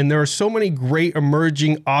phone. And there are so many great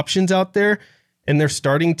emerging options out there, and they're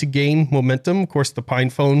starting to gain momentum. Of course, the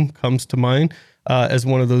Pine phone comes to mind as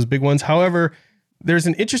one of those big ones. However, there's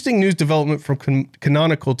an interesting news development from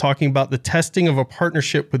Canonical talking about the testing of a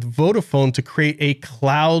partnership with Vodafone to create a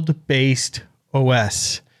cloud-based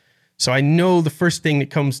OS. So I know the first thing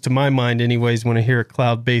that comes to my mind anyways when I hear a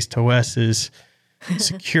cloud-based OS is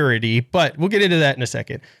security, but we'll get into that in a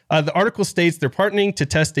second. The article states they're partnering to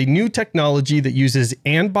test a new technology that uses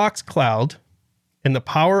Anbox Cloud and the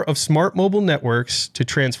power of smart mobile networks to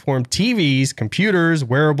transform TVs, computers,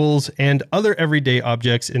 wearables, and other everyday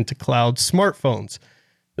objects into cloud smartphones.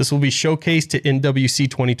 This will be showcased at NWC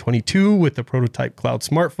 2022 with the prototype cloud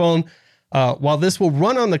smartphone. While this will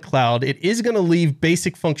run on the cloud, it is going to leave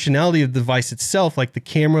basic functionality of the device itself, like the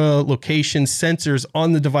camera, location, sensors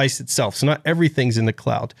on the device itself. So not everything's in the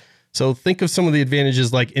cloud. So think of some of the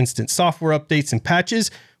advantages like instant software updates and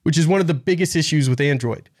patches, which is one of the biggest issues with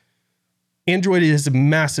Android. Android is a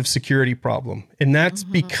massive security problem, and that's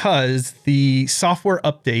because the software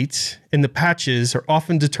updates and the patches are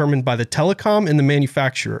often determined by the telecom and the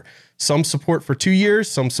manufacturer. Some support for 2 years,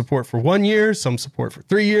 some support for 1 year, some support for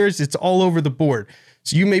 3 years. It's all over the board.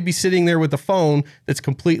 So you may be sitting there with a phone that's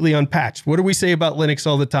completely unpatched. What do we say about Linux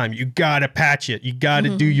all the time? You got to patch it. You got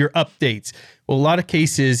to do your updates. Well, a lot of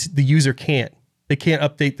cases, the user can't. They can't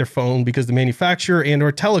update their phone because the manufacturer and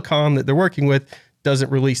or telecom that they're working with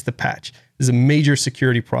doesn't release the patch. This is a major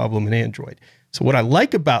security problem in Android. So what I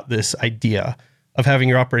like about this idea of having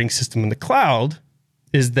your operating system in the cloud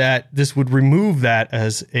is that this would remove that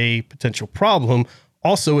as a potential problem.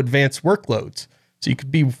 Also, advanced workloads. So you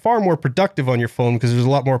could be far more productive on your phone because there's a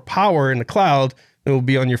lot more power in the cloud than will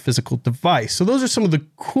be on your physical device. So those are some of the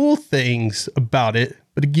cool things about it.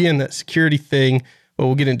 But again, that security thing, well,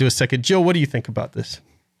 we'll get into a second. Jill, what do you think about this?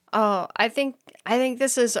 Oh, I think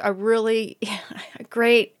this is a really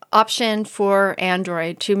great option for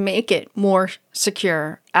Android to make it more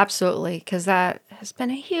secure. Absolutely, because that has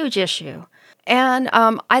been a huge issue. And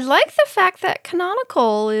I like the fact that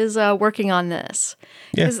Canonical is working on this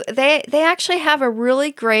because they actually have a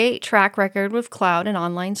really great track record with cloud and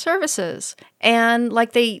online services. And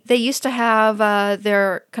like they used to have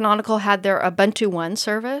their Canonical had their Ubuntu One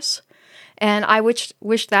service, and I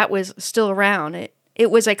wish that was still around. It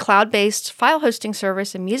was a cloud-based file hosting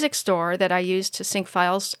service and music store that I used to sync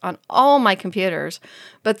files on all my computers,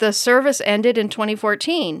 but the service ended in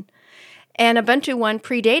 2014. And Ubuntu One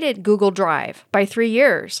predated Google Drive by 3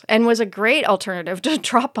 years and was a great alternative to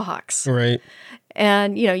Dropbox. Right.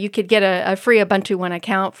 And, you could get a free Ubuntu One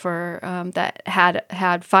account for that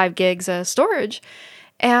had 5 gigs of storage.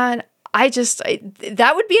 And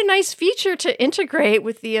that would be a nice feature to integrate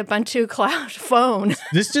with the Ubuntu Cloud phone.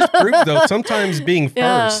 This just proves, though, sometimes being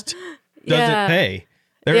first doesn't pay.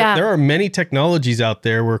 There are many technologies out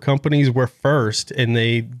there where companies were first and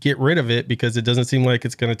they get rid of it because it doesn't seem like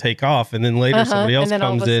it's going to take off. And then later somebody else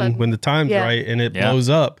comes in when the time's right and it blows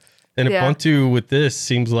up. And Ubuntu with this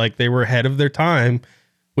seems like they were ahead of their time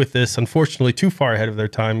with this, unfortunately too far ahead of their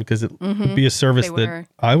time, because it would be a service that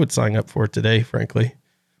I would sign up for today, frankly.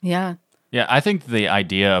 Yeah. Yeah, I think the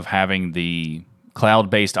idea of having the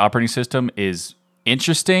cloud-based operating system is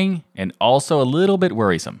interesting and also a little bit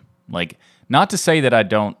worrisome. Like, not to say that I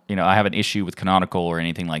don't, I have an issue with Canonical or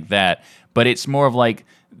anything like that, but it's more of like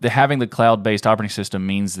having the cloud-based operating system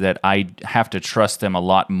means that I have to trust them a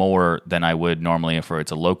lot more than I would normally if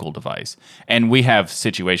it's a local device. And we have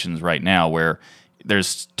situations right now where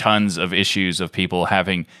there's tons of issues of people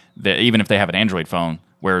having, even if they have an Android phone,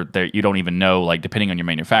 where you don't even know, like, depending on your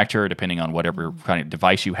manufacturer, depending on whatever kind of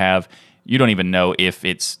device you have, you don't even know if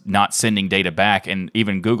it's not sending data back. And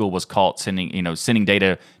even Google was caught sending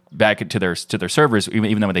data back to their servers,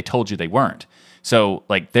 even though they told you they weren't. So,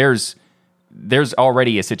 like, there's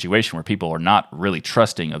already a situation where people are not really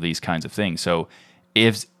trusting of these kinds of things. So,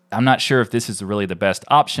 I'm not sure if this is really the best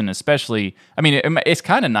option, especially, it's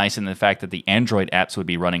kind of nice in the fact that the Android apps would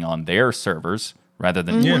be running on their servers rather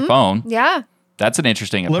than your phone. Yeah. That's an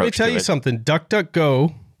interesting approach. Let me tell you something.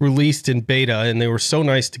 DuckDuckGo released in beta, and they were so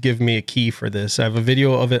nice to give me a key for this. I have a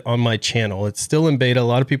video of it on my channel. It's still in beta. A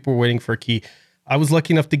lot of people were waiting for a key. I was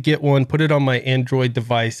lucky enough to get one, put it on my Android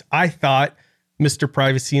device. I thought, Mr.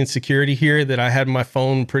 Privacy and Security here, that I had my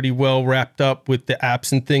phone pretty well wrapped up with the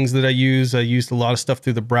apps and things that I use. I used a lot of stuff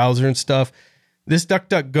through the browser and stuff. This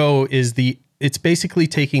DuckDuckGo it's basically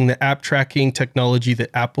taking the app tracking technology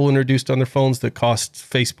that Apple introduced on their phones that costs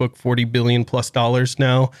Facebook $40 billion plus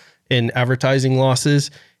now in advertising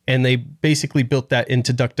losses. And they basically built that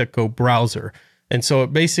into DuckDuckGo browser. And so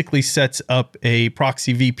it basically sets up a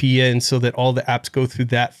proxy VPN so that all the apps go through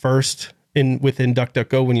that first within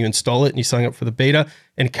DuckDuckGo when you install it and you sign up for the beta,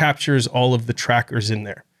 and captures all of the trackers in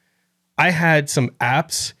there. I had some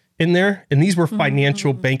apps in there, and these were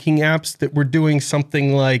financial banking apps that were doing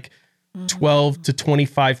something like 12 to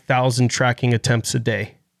 25,000 tracking attempts a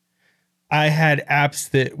day. I had apps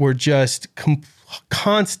that were just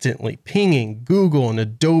constantly pinging Google and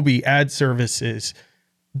Adobe ad services,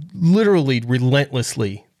 literally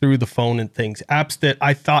relentlessly through the phone and things. Apps that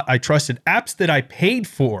I thought I trusted, apps that I paid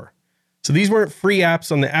for. So these weren't free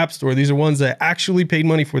apps on the App Store. These are ones that I actually paid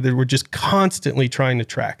money for that were just constantly trying to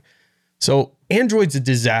track. So Android's a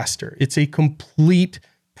disaster. It's a complete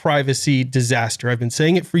privacy disaster. I've been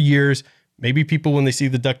saying it for years. Maybe people, when they see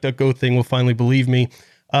the DuckDuckGo thing, will finally believe me.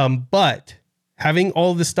 But having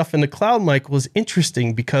all this stuff in the cloud, Michael, is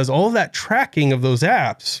interesting because all of that tracking of those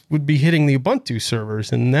apps would be hitting the Ubuntu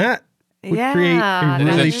servers, and that would create a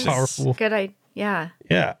really powerful. Good idea. Yeah.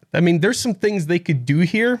 Yeah. There's some things they could do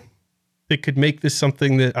here that could make this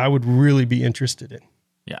something that I would really be interested in.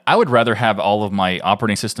 Yeah, I would rather have all of my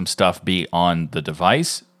operating system stuff be on the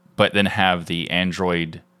device, but then have the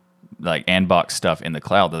Android Andbox stuff in the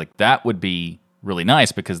cloud. Like, that would be really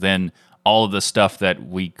nice, because then all of the stuff that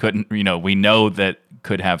we couldn't, we know that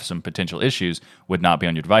could have some potential issues would not be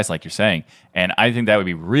on your device, like you're saying. And I think that would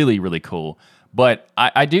be really, really cool. But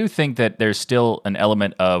I do think that there's still an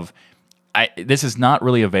element of, this is not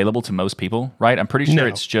really available to most people, right? I'm pretty sure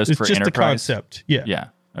it's just for enterprise. The concept. Yeah. Yeah.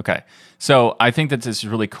 Okay. So I think that this is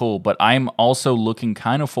really cool, but I'm also looking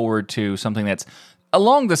kind of forward to something that's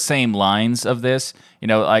along the same lines of this.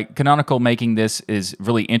 Like Canonical making this is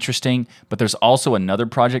really interesting, but there's also another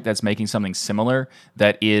project that's making something similar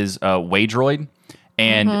that is Waydroid.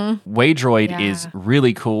 And Waydroid is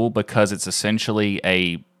really cool because it's essentially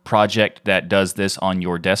a project that does this on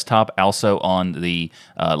your desktop, also on the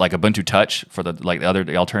like Ubuntu Touch for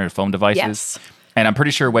the alternative phone devices. Yes. And I'm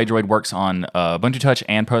pretty sure Waydroid works on Ubuntu Touch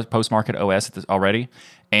and Postmarket OS already,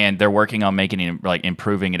 and they're working on making it,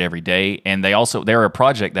 improving it every day. And they're a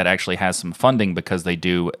project that actually has some funding because they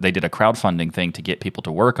did a crowdfunding thing to get people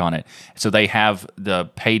to work on it. So they have the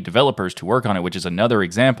paid developers to work on it, which is another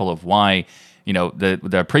example of why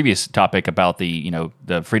the previous topic about the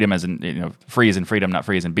freedom as in, free as in freedom, not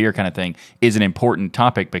free as in beer kind of thing is an important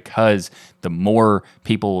topic, because the more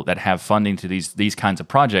people that have funding to these kinds of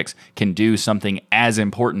projects can do something as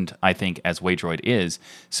important, I think, as Waydroid is.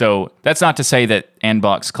 So that's not to say that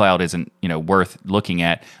Anbox Cloud isn't worth looking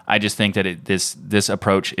at. I just think that this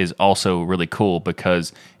approach is also really cool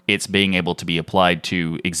because it's being able to be applied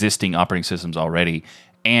to existing operating systems already,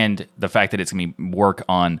 and the fact that it's going to work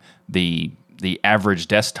on the average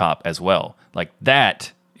desktop as well. Like,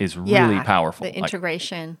 that is really powerful. The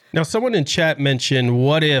integration. Now, someone in chat mentioned,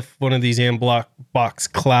 what if one of these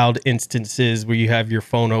Anbox Cloud instances where you have your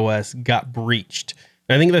phone OS got breached?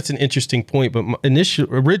 And I think that's an interesting point, but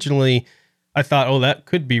originally I thought, that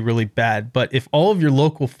could be really bad. But if all of your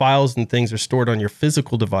local files and things are stored on your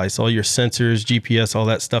physical device, all your sensors, GPS, all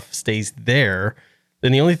that stuff stays there,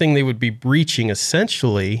 then the only thing they would be breaching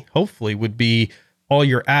essentially, hopefully, would be all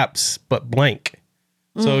your apps but blank.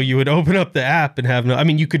 So you would open up the app and have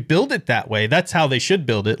you could build it that way. That's how they should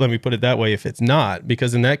build it. Let me put it that way if it's not,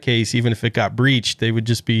 because in that case, even if it got breached, they would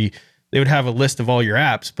have a list of all your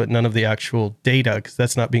apps, but none of the actual data, because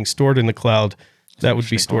that's not being stored in the cloud. That would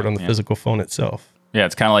be stored on the physical phone itself. Yeah,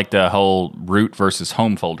 it's kind of like the whole root versus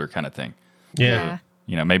home folder kind of thing. Yeah.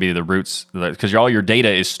 Maybe the roots, because all your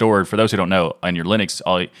data is stored. For those who don't know, on your Linux,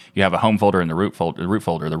 you have a home folder and the root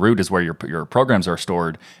folder. The root is where your programs are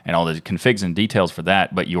stored and all the configs and details for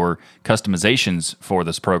that. But your customizations for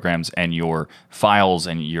those programs and your files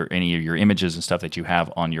and any of your images and stuff that you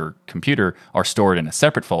have on your computer are stored in a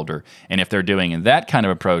separate folder. And if they're doing that kind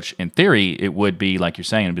of approach, in theory, it would be, like you're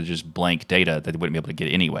saying, it would be just blank data that they wouldn't be able to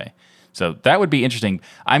get anyway. So that would be interesting.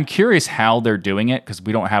 I'm curious how they're doing it, because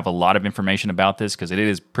we don't have a lot of information about this, because it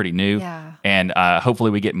is pretty new. Yeah. And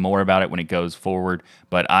hopefully we get more about it when it goes forward.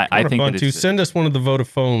 But I think that it's... Send us one of the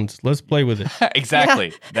Vodafones. Let's play with it.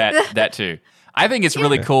 Exactly. That too. I think it's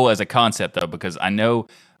really cool as a concept, though, because I know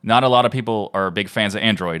not a lot of people are big fans of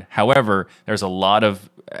Android. However, there's a lot of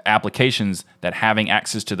applications that having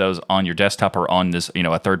access to those on your desktop or on this,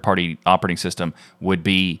 a third-party operating system would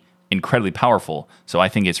be incredibly powerful. So I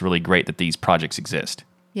think it's really great that these projects exist.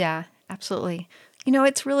 Yeah, absolutely.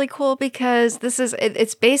 It's really cool because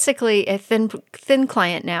it's basically a thin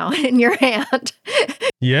client now in your hand.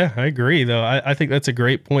 Yeah, I agree, though. I think that's a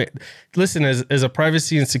great point. Listen, as a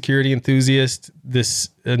privacy and security enthusiast, this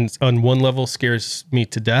on one level scares me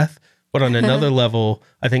to death. But on another level,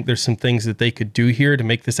 I think there's some things that they could do here to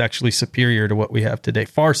make this actually superior to what we have today,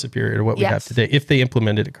 far superior to what we have today, if they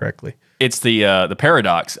implemented it correctly. It's the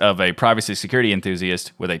paradox of a privacy security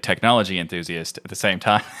enthusiast with a technology enthusiast at the same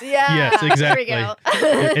time. Yeah. Yes, exactly. There we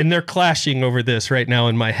go. And they're clashing over this right now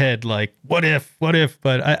in my head, like, what if?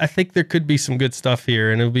 But I think there could be some good stuff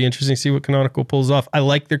here, and it'll be interesting to see what Canonical pulls off. I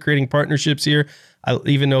like they're creating partnerships here.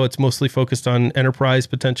 Even though it's mostly focused on enterprise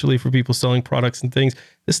potentially for people selling products and things,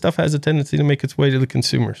 this stuff has a tendency to make its way to the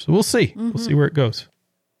consumer. So we'll see. We'll see where it goes.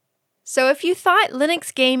 So if you thought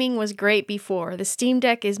Linux gaming was great before, the Steam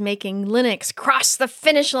Deck is making Linux cross the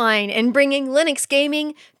finish line and bringing Linux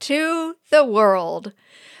gaming to the world.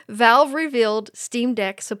 Valve revealed Steam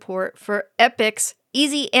Deck support for Epic's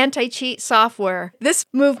easy anti-cheat software. This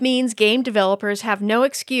move means game developers have no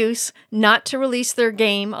excuse not to release their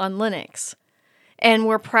game on Linux. And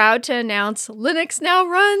we're proud to announce Linux now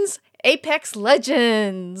runs Apex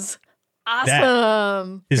Legends.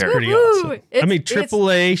 Awesome. That is pretty awesome.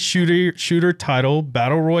 AAA shooter title,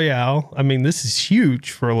 Battle Royale. This is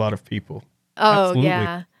huge for a lot of people. Oh, Absolutely.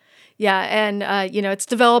 yeah. Yeah, and, it's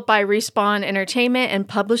developed by Respawn Entertainment and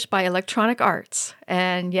published by Electronic Arts.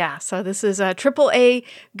 And, so this is a AAA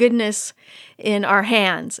goodness in our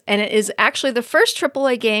hands. And it is actually the first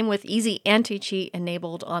AAA game with easy anti-cheat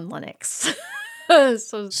enabled on Linux.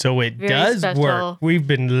 So it does work. We've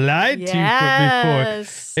been lied to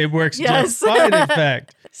before. It works just fine, in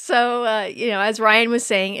fact. So, as Ryan was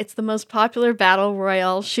saying, it's the most popular battle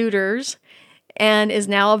royale shooters and is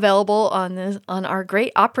now available on our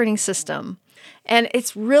great operating system. And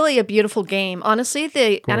it's really a beautiful game. Honestly,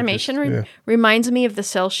 the animation reminds me of the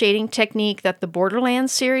cell shading technique that the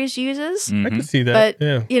Borderlands series uses. Mm-hmm. I can see that.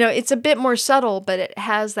 But, it's a bit more subtle, but it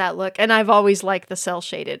has that look. And I've always liked the cell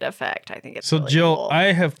shaded effect. I think it's so. Really Jill, cool.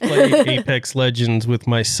 I have played Apex Legends with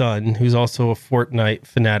my son, who's also a Fortnite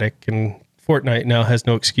fanatic, and Fortnite now has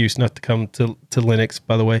no excuse not to come to Linux,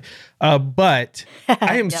 by the way. But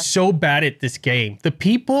I am so bad at this game. The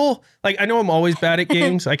people, I know I'm always bad at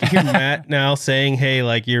games. I can hear Matt now saying, hey,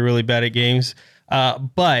 you're really bad at games.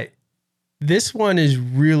 But this one is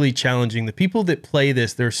really challenging. The people that play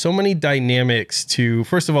this, there's so many dynamics to,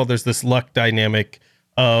 first of all, there's this luck dynamic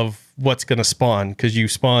of what's going to spawn, because you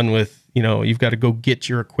spawn with, you've got to go get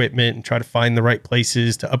your equipment and try to find the right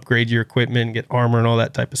places to upgrade your equipment and get armor and all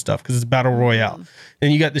that type of stuff because it's battle royale.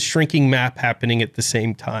 And you got the shrinking map happening at the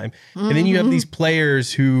same time. And then you have these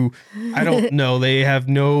players who, I don't know, they have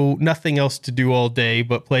nothing else to do all day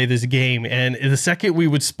but play this game. And the second we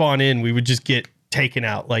would spawn in, we would just get taken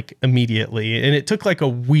out like immediately. And it took like a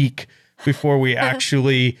week before we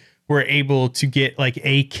actually were able to get like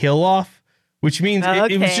a kill off, which means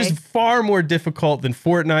it was just far more difficult than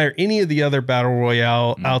Fortnite or any of the other battle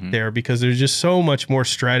royale out there because there's just so much more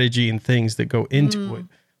strategy and things that go into it.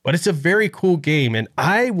 But it's a very cool game, and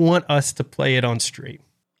I want us to play it on stream.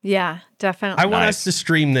 Yeah, definitely. I want us to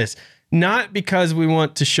stream this, not because we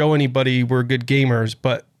want to show anybody we're good gamers,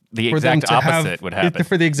 but the exact opposite would happen.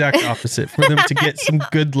 For the exact opposite, for them to get some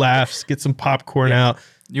good laughs, get some popcorn out.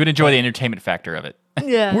 You would enjoy the entertainment factor of it.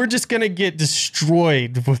 Yeah. We're just going to get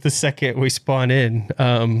destroyed with the second we spawn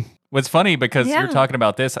in. What's funny, because you're talking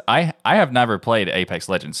about this, I have never played Apex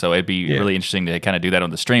Legends, so it'd be really interesting to kind of do that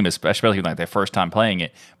on the stream, especially like the first time playing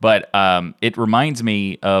it. But it reminds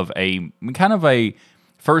me of a kind of a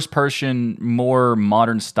first-person, more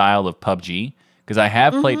modern style of PUBG, because I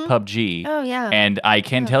have played PUBG, and I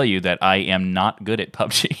can tell you that I am not good at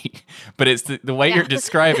PUBG. But it's the way you're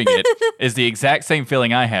describing it is the exact same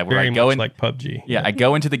feeling I have, where Very I go much in like PUBG. Yeah, I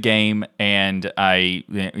go into the game and I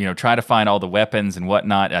try to find all the weapons and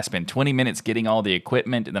whatnot. I spend 20 minutes getting all the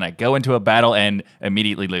equipment, and then I go into a battle and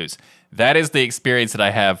immediately lose. That is the experience that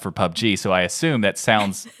I have for PUBG, so I assume that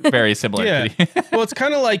sounds very similar. Well, it's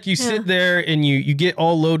kind of like you sit there and you get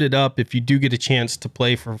all loaded up if you do get a chance to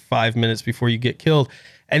play for 5 minutes before you get killed.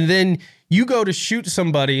 And then you go to shoot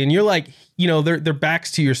somebody and you're like, their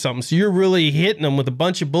back's to you or something. So you're really hitting them with a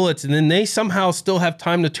bunch of bullets, and then they somehow still have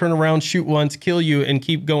time to turn around, shoot once, kill you, and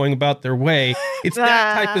keep going about their way. It's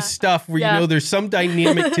that type of stuff where, there's some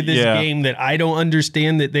dynamic to this game that I don't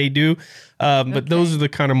understand that they do. But those are the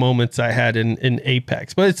kind of moments I had in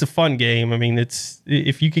Apex. But it's a fun game. I mean,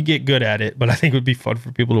 if you could get good at it, but I think it would be fun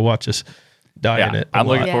for people to watch us die in it. I'm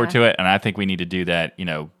looking forward to it, and I think we need to do that,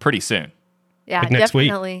 pretty soon. Yeah, like next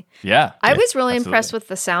definitely. Week? Yeah. I was really impressed with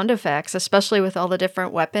the sound effects, especially with all the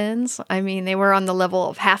different weapons. I mean, they were on the level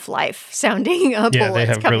of Half-Life sounding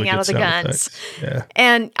bullets coming out of the guns. Yeah.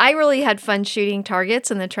 And I really had fun shooting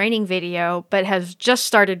targets in the training video, but have just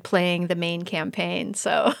started playing the main campaign.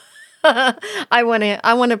 So I want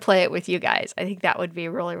to play it with you guys. I think that would be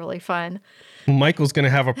really, really fun. Michael's going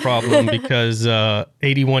to have a problem because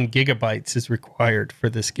 81 gigabytes is required for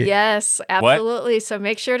this game. Yes, absolutely. So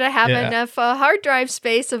make sure to have enough hard drive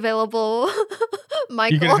space available,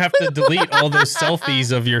 Michael. You're going to have to delete all those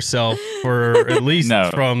selfies of yourself for at least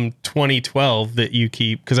from 2012 that you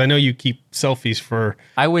keep, because I know you keep selfies for...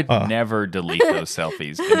 I would never delete those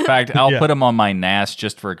selfies. In fact, I'll put them on my NAS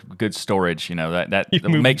just for good storage. That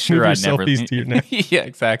make sure I never... selfies to your NAS. Yeah,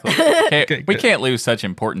 exactly. We can't lose such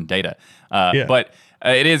important data. But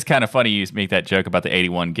it is kind of funny you make that joke about the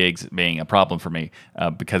 81 gigs being a problem for me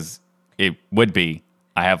because it would be.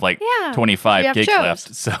 I have 25 gigs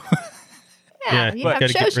left. So you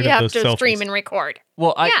have shows you have to stream and record.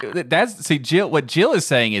 Well, Jill. What Jill is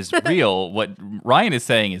saying is real. What Ryan is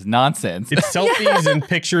saying is nonsense. It's selfies and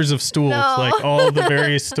pictures of stools, like all the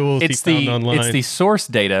various stools he found online. It's the source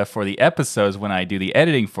data for the episodes when I do the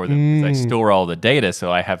editing for them. I store all the data,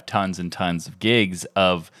 so I have tons and tons of gigs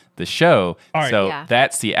of the show.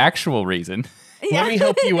 That's the actual reason. Let me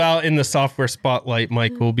help you out in the software spotlight,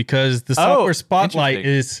 Michael, because the software spotlight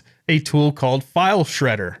is a tool called File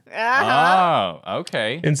Shredder. Oh,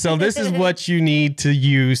 okay. And so this is what you need to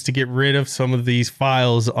use to get rid of some of these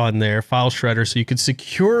files on there, File Shredder, so you can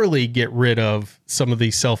securely get rid of some of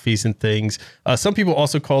these selfies and things. Some people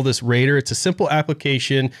also call this Raider. It's a simple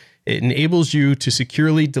application. It enables you to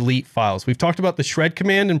securely delete files. We've talked about the shred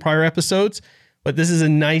command in prior episodes, but this is a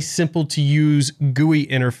nice, simple to use GUI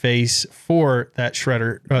interface for that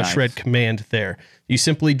shred command there. You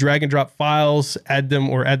simply drag and drop files, add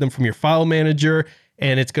them from your file manager,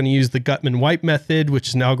 and it's going to use the Gutman wipe method, which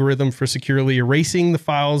is an algorithm for securely erasing the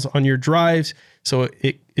files on your drives. So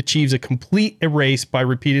it achieves a complete erase by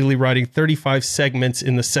repeatedly writing 35 segments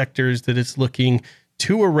in the sectors that it's looking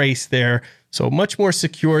to erase there. So much more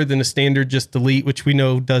secure than a standard just delete, which we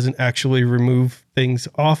know doesn't actually remove things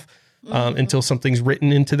off until something's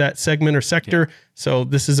written into that segment or sector. Yeah. So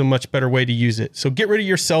this is a much better way to use it. So get rid of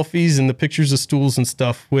your selfies and the pictures of stools and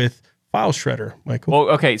stuff with File Shredder, Michael. Well,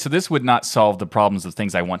 okay, so this would not solve the problems of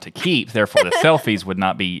things I want to keep. Therefore, the selfies would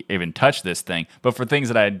not be even touch this thing. But for things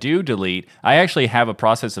that I do delete, I actually have a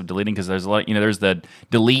process of deleting because there's a lot. There's the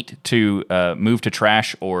delete to move to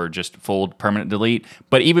trash or just full permanent delete.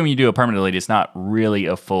 But even when you do a permanent delete, it's not really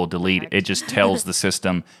a full delete. It just tells the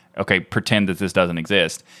system okay, pretend that this doesn't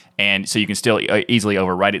exist. And so you can still easily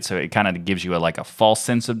overwrite it, so it kind of gives you like a false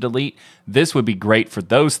sense of delete. This would be great for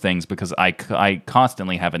those things because I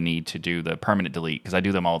constantly have a need to do the permanent delete because I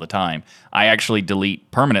do them all the time. I actually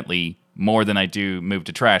delete permanently more than I do move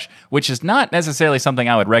to trash, which is not necessarily something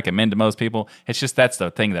I would recommend to most people. It's just that's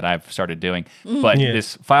the thing that I've started doing. But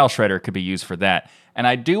this file shredder could be used for that. And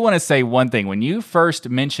I do want to say one thing. When you first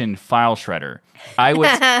mentioned file shredder, I was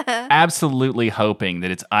absolutely hoping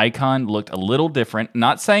that its icon looked a little different.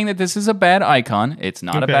 Not saying that this is a bad icon. It's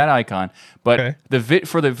not a bad icon. But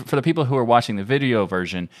for the people who are watching the video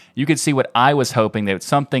version, you could see what I was hoping, that it's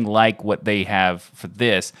something like what they have for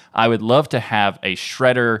this. I would love to have a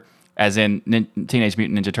shredder, as in Teenage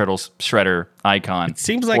Mutant Ninja Turtles shredder icon. It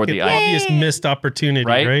seems like an obvious missed opportunity,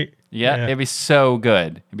 right? Yeah, it'd be so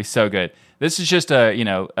good. It'd be so good. This is just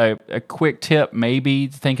a quick tip, maybe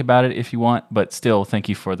think about it if you want, but still, thank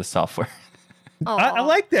you for the software. I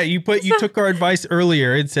like that. You took our advice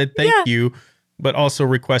earlier and said thank you, but also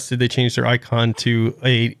requested they change their icon to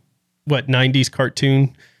a 90s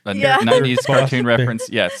cartoon. A 90s cartoon reference.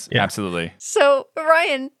 Yes, absolutely. So,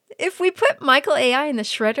 Ryan, if we put Michael AI in the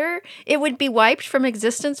shredder, it would be wiped from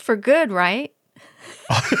existence for good, right?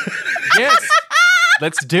 Yes.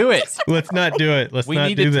 Let's do it. Let's not do it. We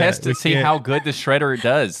need to test to see how good the shredder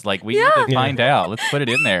does. Like, we need to find out. Let's put it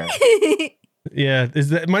in there. Yeah, it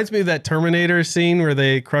reminds me of that Terminator scene where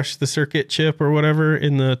they crush the circuit chip or whatever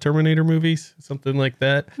in the Terminator movies, something like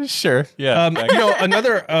that. Sure. Yeah.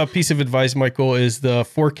 Another piece of advice, Michael, is the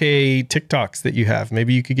 4K TikToks that you have.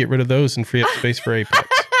 Maybe you could get rid of those and free up space for Apex.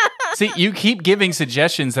 See, you keep giving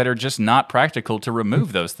suggestions that are just not practical to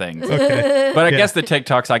remove those things. Okay. But I guess the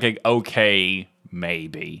TikTok's like, okay,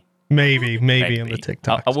 maybe on the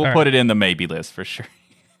TikTok. We'll put it in the maybe list for sure.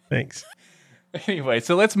 Thanks. Anyway,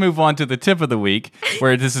 so let's move on to the tip of the week,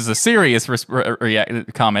 where this is a serious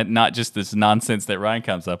comment, not just this nonsense that Ryan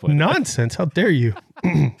comes up with. Nonsense? How dare you?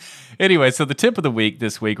 Anyway, so the tip of the week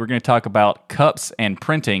this week, we're going to talk about cups and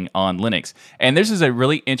printing on Linux. And this is a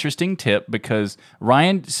really interesting tip because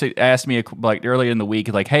Ryan asked me like earlier in the week,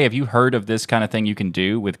 like, hey, have you heard of this kind of thing you can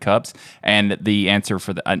do with cups? And the answer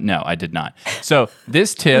for no, I did not. So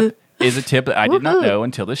this tip is a tip that I did not know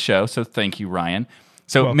until this show. So thank you, Ryan.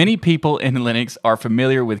 So many people in Linux are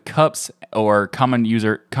familiar with cups or common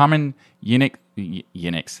Unix.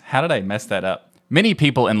 How did I mess that up? Many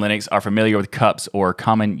people in Linux are familiar with cups or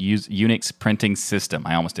common Unix printing system.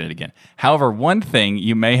 I almost did it again. However, one thing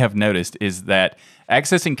you may have noticed is that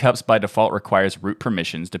accessing cups by default requires root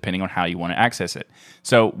permissions depending on how you want to access it.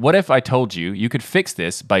 So what if I told you you could fix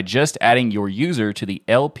this by just adding your user to the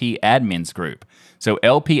LP admins group? So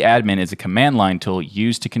LP admin is a command line tool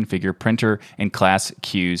used to configure printer and class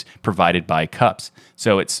queues provided by cups.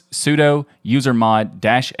 So it's sudo usermod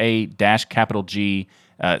 -a-G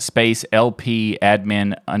space LP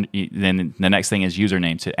admin. Then the next thing is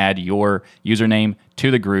username, to add your username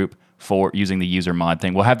to the group for using the user mod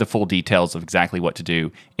thing. We'll have the full details of exactly what to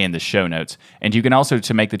do in the show notes. And you can also,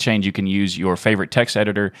 to make the change, you can use your favorite text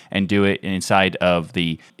editor and do it inside of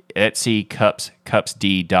the etc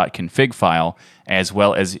cupsd.config file, as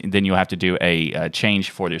well as then you'll have to do a change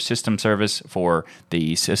for their system service for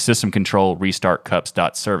the system control restart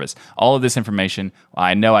cups.service. All of this information,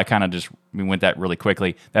 I know I kind of just went that really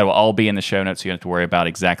quickly. That will all be in the show notes, so you don't have to worry about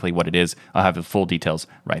exactly what it is. I'll have the full details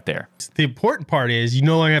right there. The important part is you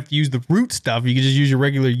no longer have to use the root stuff. You can just use your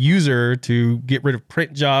regular user to get rid of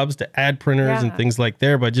print jobs, to add printers and things like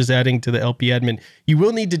there by just adding to the LP admin. You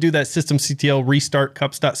will need to do that systemctl restart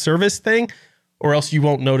cups.service thing, or else you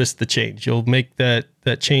won't notice the change. You'll make that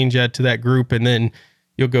change, add to that group, and then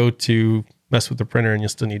you'll go to mess with the printer and you'll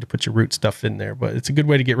still need to put your root stuff in there. But it's a good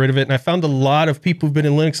way to get rid of it. And I found a lot of people who've been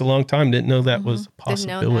in Linux a long time didn't know that was a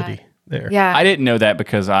possibility there. Yeah. I didn't know that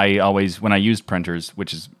because I always, when I used printers,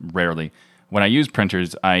 which is rarely, when I use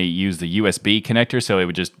printers, I use the USB connector, so it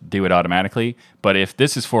would just do it automatically. But if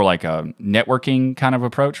this is for like a networking kind of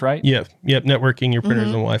approach, right? Yeah. Yep. Networking your printers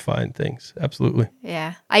and Wi-Fi and things. Absolutely.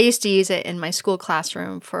 Yeah. I used to use it in my school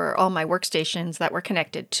classroom for all my workstations that were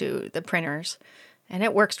connected to the printers. And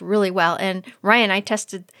it works really well. And Ryan, I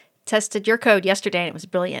tested your code yesterday and it was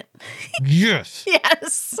brilliant. Yes.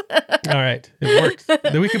 Yes. All right. It works.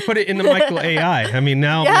 Then we can put it in the Michael AI. I mean,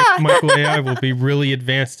 now Michael AI will be really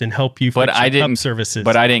advanced and help you fix your services.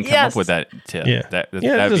 But I didn't come up with that tip. Yeah. That would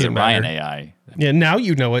be Ryan AI. Yeah, now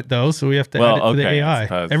you know it, though, so we have to add it to the AI.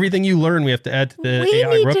 Everything you learn, we have to add to the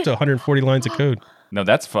AI. We're up to 140 lines of code. No,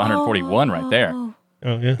 that's 141 right there. Oh,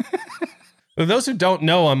 yeah. For those who don't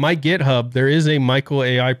know, on my GitHub, there is a Michael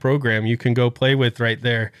AI program you can go play with right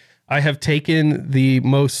there. I have taken the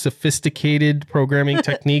most sophisticated programming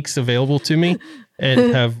techniques available to me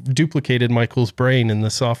and have duplicated Michael's brain in the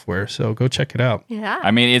software. So go check it out. Yeah.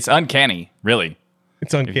 I mean, it's uncanny, really.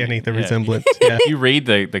 It's uncanny, the resemblance. Yeah. If you read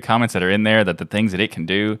the comments that are in there, that the things that it can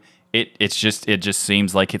do, it just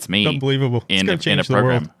seems like it's me. Unbelievable. In a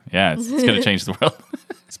program. Yeah, it's going to change the world.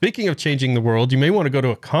 Speaking of changing the world, you may want to go to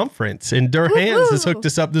a conference. And Durhans has hooked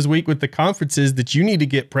us up this week with the conferences that you need to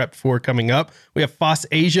get prepped for coming up. We have FOSS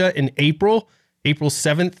Asia in April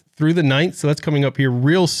 7th through the 9th. So that's coming up here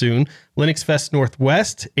real soon. Linux Fest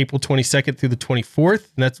Northwest, April 22nd through the 24th.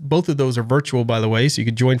 And that's both of those are virtual, by the way, so you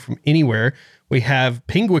can join from anywhere. We have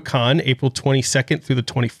PenguinCon, April 22nd through the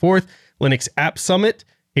 24th. Linux App Summit,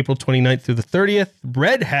 April 29th through the 30th.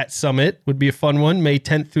 Red Hat Summit would be a fun one, May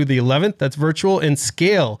 10th through the 11th. That's virtual. And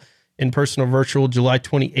Scale, in-person or virtual, July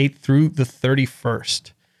 28th through the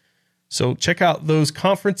 31st. So check out those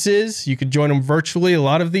conferences. You could join them virtually, a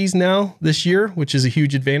lot of these now this year, which is a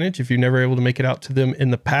huge advantage if you're never able to make it out to them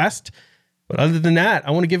in the past. But other than that,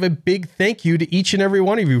 I want to give a big thank you to each and every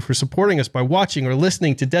one of you for supporting us by watching or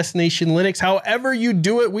listening to Destination Linux. However you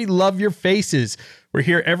do it, we love your faces. We're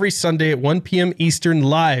here every Sunday at 1 p.m. Eastern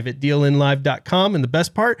live at dlnlive.com. And the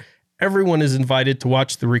best part, everyone is invited to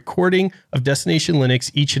watch the recording of Destination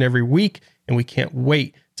Linux each and every week. And we can't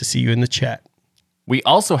wait to see you in the chat. We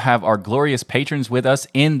also have our glorious patrons with us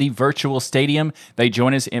in the virtual stadium. They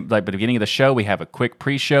join us at the beginning of the show. We have a quick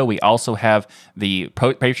pre-show. We also have the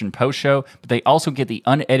patron post-show, but they also get the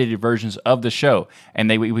unedited versions of the show, and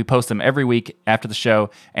we post them every week after the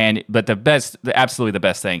show. But absolutely the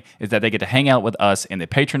best thing is that they get to hang out with us in the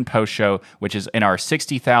patron post-show, which is in our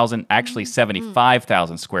 60,000, actually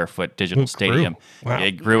 75,000 square foot digital stadium. Wow.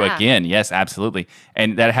 It grew again. Yes, absolutely.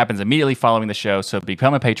 And that happens immediately following the show. So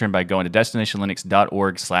become a patron by going to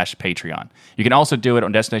destinationlinux.org/Patreon. You can also do it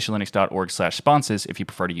on destinationlinux.org/sponsors if you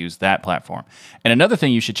prefer to use that platform. And another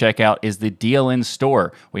thing you should check out is the DLN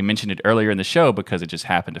store. We mentioned it earlier in the show because it just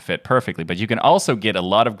happened to fit perfectly. But you can also get a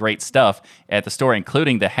lot of great stuff at the store,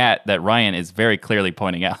 including the hat that Ryan is very clearly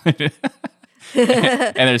pointing out. And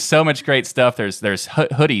there's so much great stuff. There's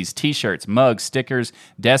hoodies, t-shirts, mugs, stickers,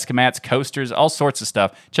 desk mats, coasters, all sorts of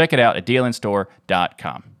stuff. Check it out at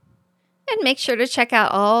dlnstore.com. And make sure to check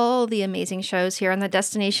out all the amazing shows here on the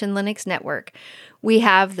Destination Linux Network. We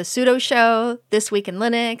have the Sudo Show, This Week in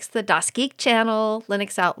Linux, the Das Geek Channel,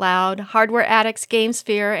 Linux Out Loud, Hardware Addicts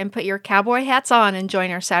GameSphere, and put your cowboy hats on and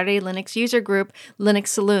join our Saturday Linux user group, Linux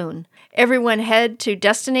Saloon. Everyone head to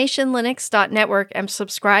destinationlinux.network and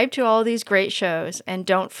subscribe to all these great shows. And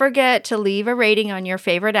don't forget to leave a rating on your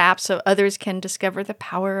favorite app so others can discover the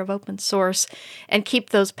power of open source and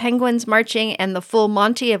keep those penguins marching and the full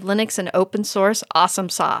Monty of Linux and open source awesome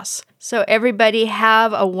sauce. So everybody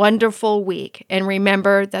have a wonderful week. And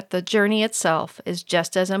remember that the journey itself is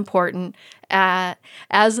just as important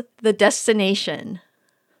as the destination.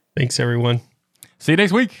 Thanks, everyone. See you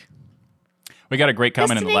next week. We got a great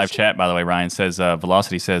comment in the live chat, by the way. Ryan says,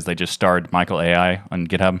 Velocity says they just starred Michael AI on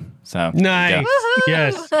GitHub. So nice.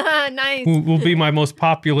 Yes. Nice. Will be my most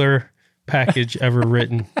popular package ever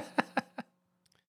written.